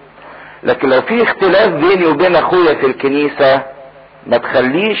للحكومة. لكن لو في اختلاف بيني وبين اخويا في الكنيسة ما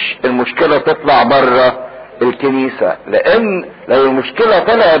تخليش المشكلة تطلع بره الكنيسة، لان لو المشكلة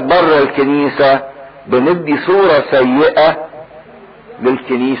طلعت بره الكنيسة بندي صورة سيئة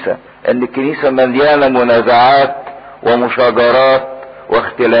للكنيسة، ان الكنيسة مليانة منازعات ومشاجرات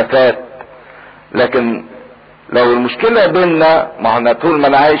واختلافات. لكن لو المشكلة بيننا، ما انا طول ما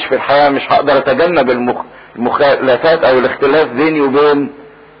انا عايش في الحياة مش هقدر اتجنب المخالفات او الاختلاف بيني وبين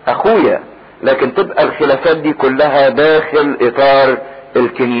اخويا، لكن تبقى الخلافات دي كلها داخل اطار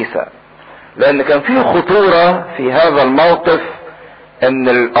الكنيسة. لان كان في خطورة في هذا الموقف ان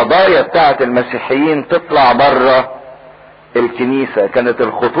القضايا بتاعت المسيحيين تطلع بره الكنيسة. كانت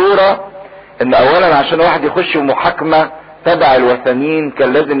الخطورة ان اولا عشان واحد يخش محاكمة تبع الوثنيين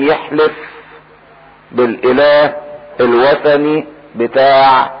كان لازم يحلف بالاله الوثني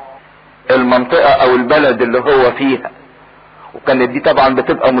بتاع المنطقة او البلد اللي هو فيها، وكانت دي طبعا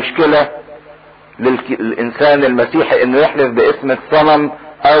بتبقى مشكلة للانسان المسيحي انه يحلف باسم الصنم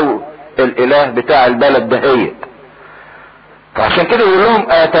او الاله بتاع البلد دهيت. فعشان كده يقول لهم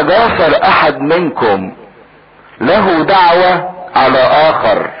اتجاسر احد منكم له دعوة على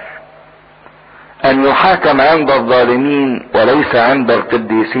اخر ان يحاكم عند الظالمين وليس عند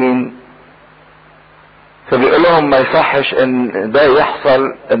القديسين؟ فبيقول لهم ما يصحش ان ده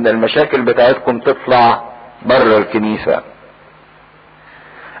يحصل، ان المشاكل بتاعتكم تطلع بره الكنيسة.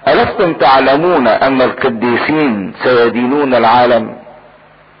 ألستم تعلمون ان القديسين سيدينون العالم؟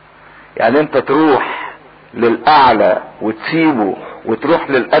 يعني انت تروح للاعلى وتسيبه وتروح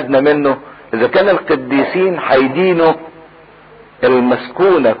للادنى منه؟ اذا كان القديسين هيدينوا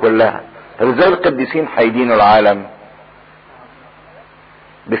المسكونة كلها، طب ازاي القديسين هيدينوا العالم؟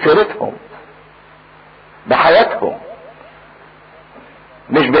 بسيرتهم، بحياتهم،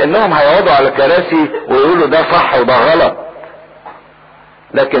 مش بانهم هيقعدوا على كراسي ويقولوا ده صح وده غلط،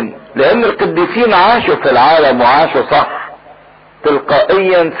 لكن لان القديسين عاشوا في العالم وعاشوا صح،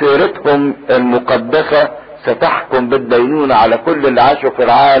 تلقائيا سيرتهم المقدسة ستحكم بالدينونة على كل اللي عاشوا في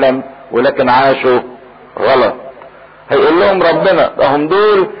العالم ولكن عاشوا غلط. هيقول لهم ربنا هم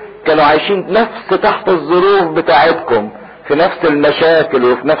دول كانوا عايشين نفس تحت الظروف بتاعتكم، في نفس المشاكل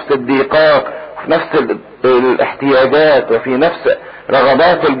وفي نفس الضيقات في نفس الاحتياجات وفي نفس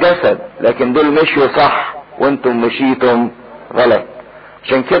رغبات الجسد، لكن دول مشيوا صح وانتم مشيتم غلط.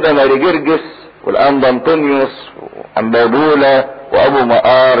 عشان كده ماري جرجس والانبا انطونيوس وامبابولا وابو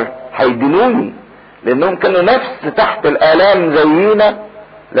مقار هيدينوني، لانهم كانوا نفس تحت الالام زينا،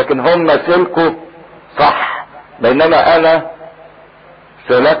 لكن هم سلكوا صح بينما انا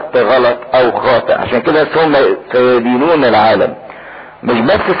سلكت غلط او خاطئ. عشان كده هم سيدينون العالم. مش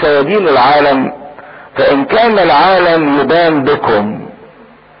بس سيدين العالم، فان كان العالم يبان بكم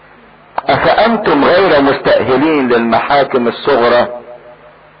افانتم غير مستأهلين للمحاكم الصغرى.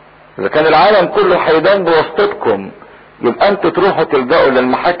 اذا كان العالم كله هيبان بواسطتكم، يبقى انتوا تروحوا تلجأوا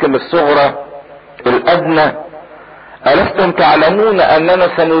للمحاكم الصغرى الادنى. ألستم تعلمون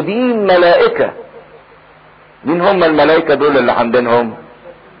اننا سندين ملائكة؟ مين هم الملائكة دول اللي عندهم؟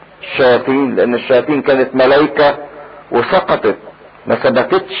 الشياطين، لان الشياطين كانت ملائكة وسقطت ما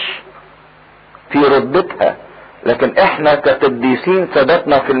ثبتتش في رتبتها، لكن احنا كقديسين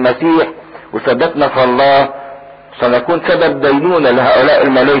ثبتنا في المسيح وثبتنا في الله، سنكون سبب دينونة لهؤلاء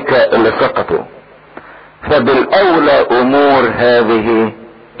الملائكة اللي سقطوا. فبالاولى امور هذه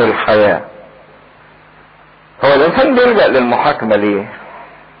الحياة. هو الانسان بيلجأ للمحاكمة ليه؟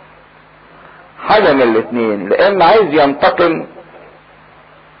 حاجة من الاثنين، لان عايز ينتقم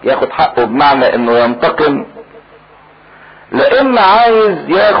ياخد حقه بمعنى انه ينتقم، لان عايز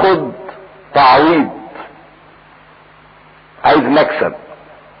ياخد تعويض، عايز مكسب.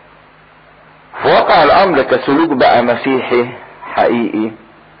 في واقع الامر كسلوك بقى مسيحي حقيقي،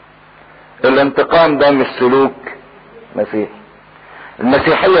 الانتقام ده مش سلوك مسيحي.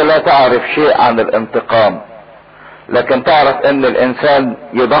 المسيحية لا تعرف شيء عن الانتقام، لكن تعرف ان الانسان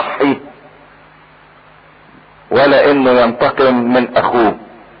يضحي ولا انه ينتقم من اخوه.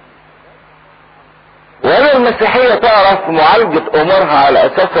 ولا المسيحية تعرف معالجة امورها على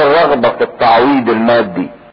اساس الرغبة في التعويض المادي.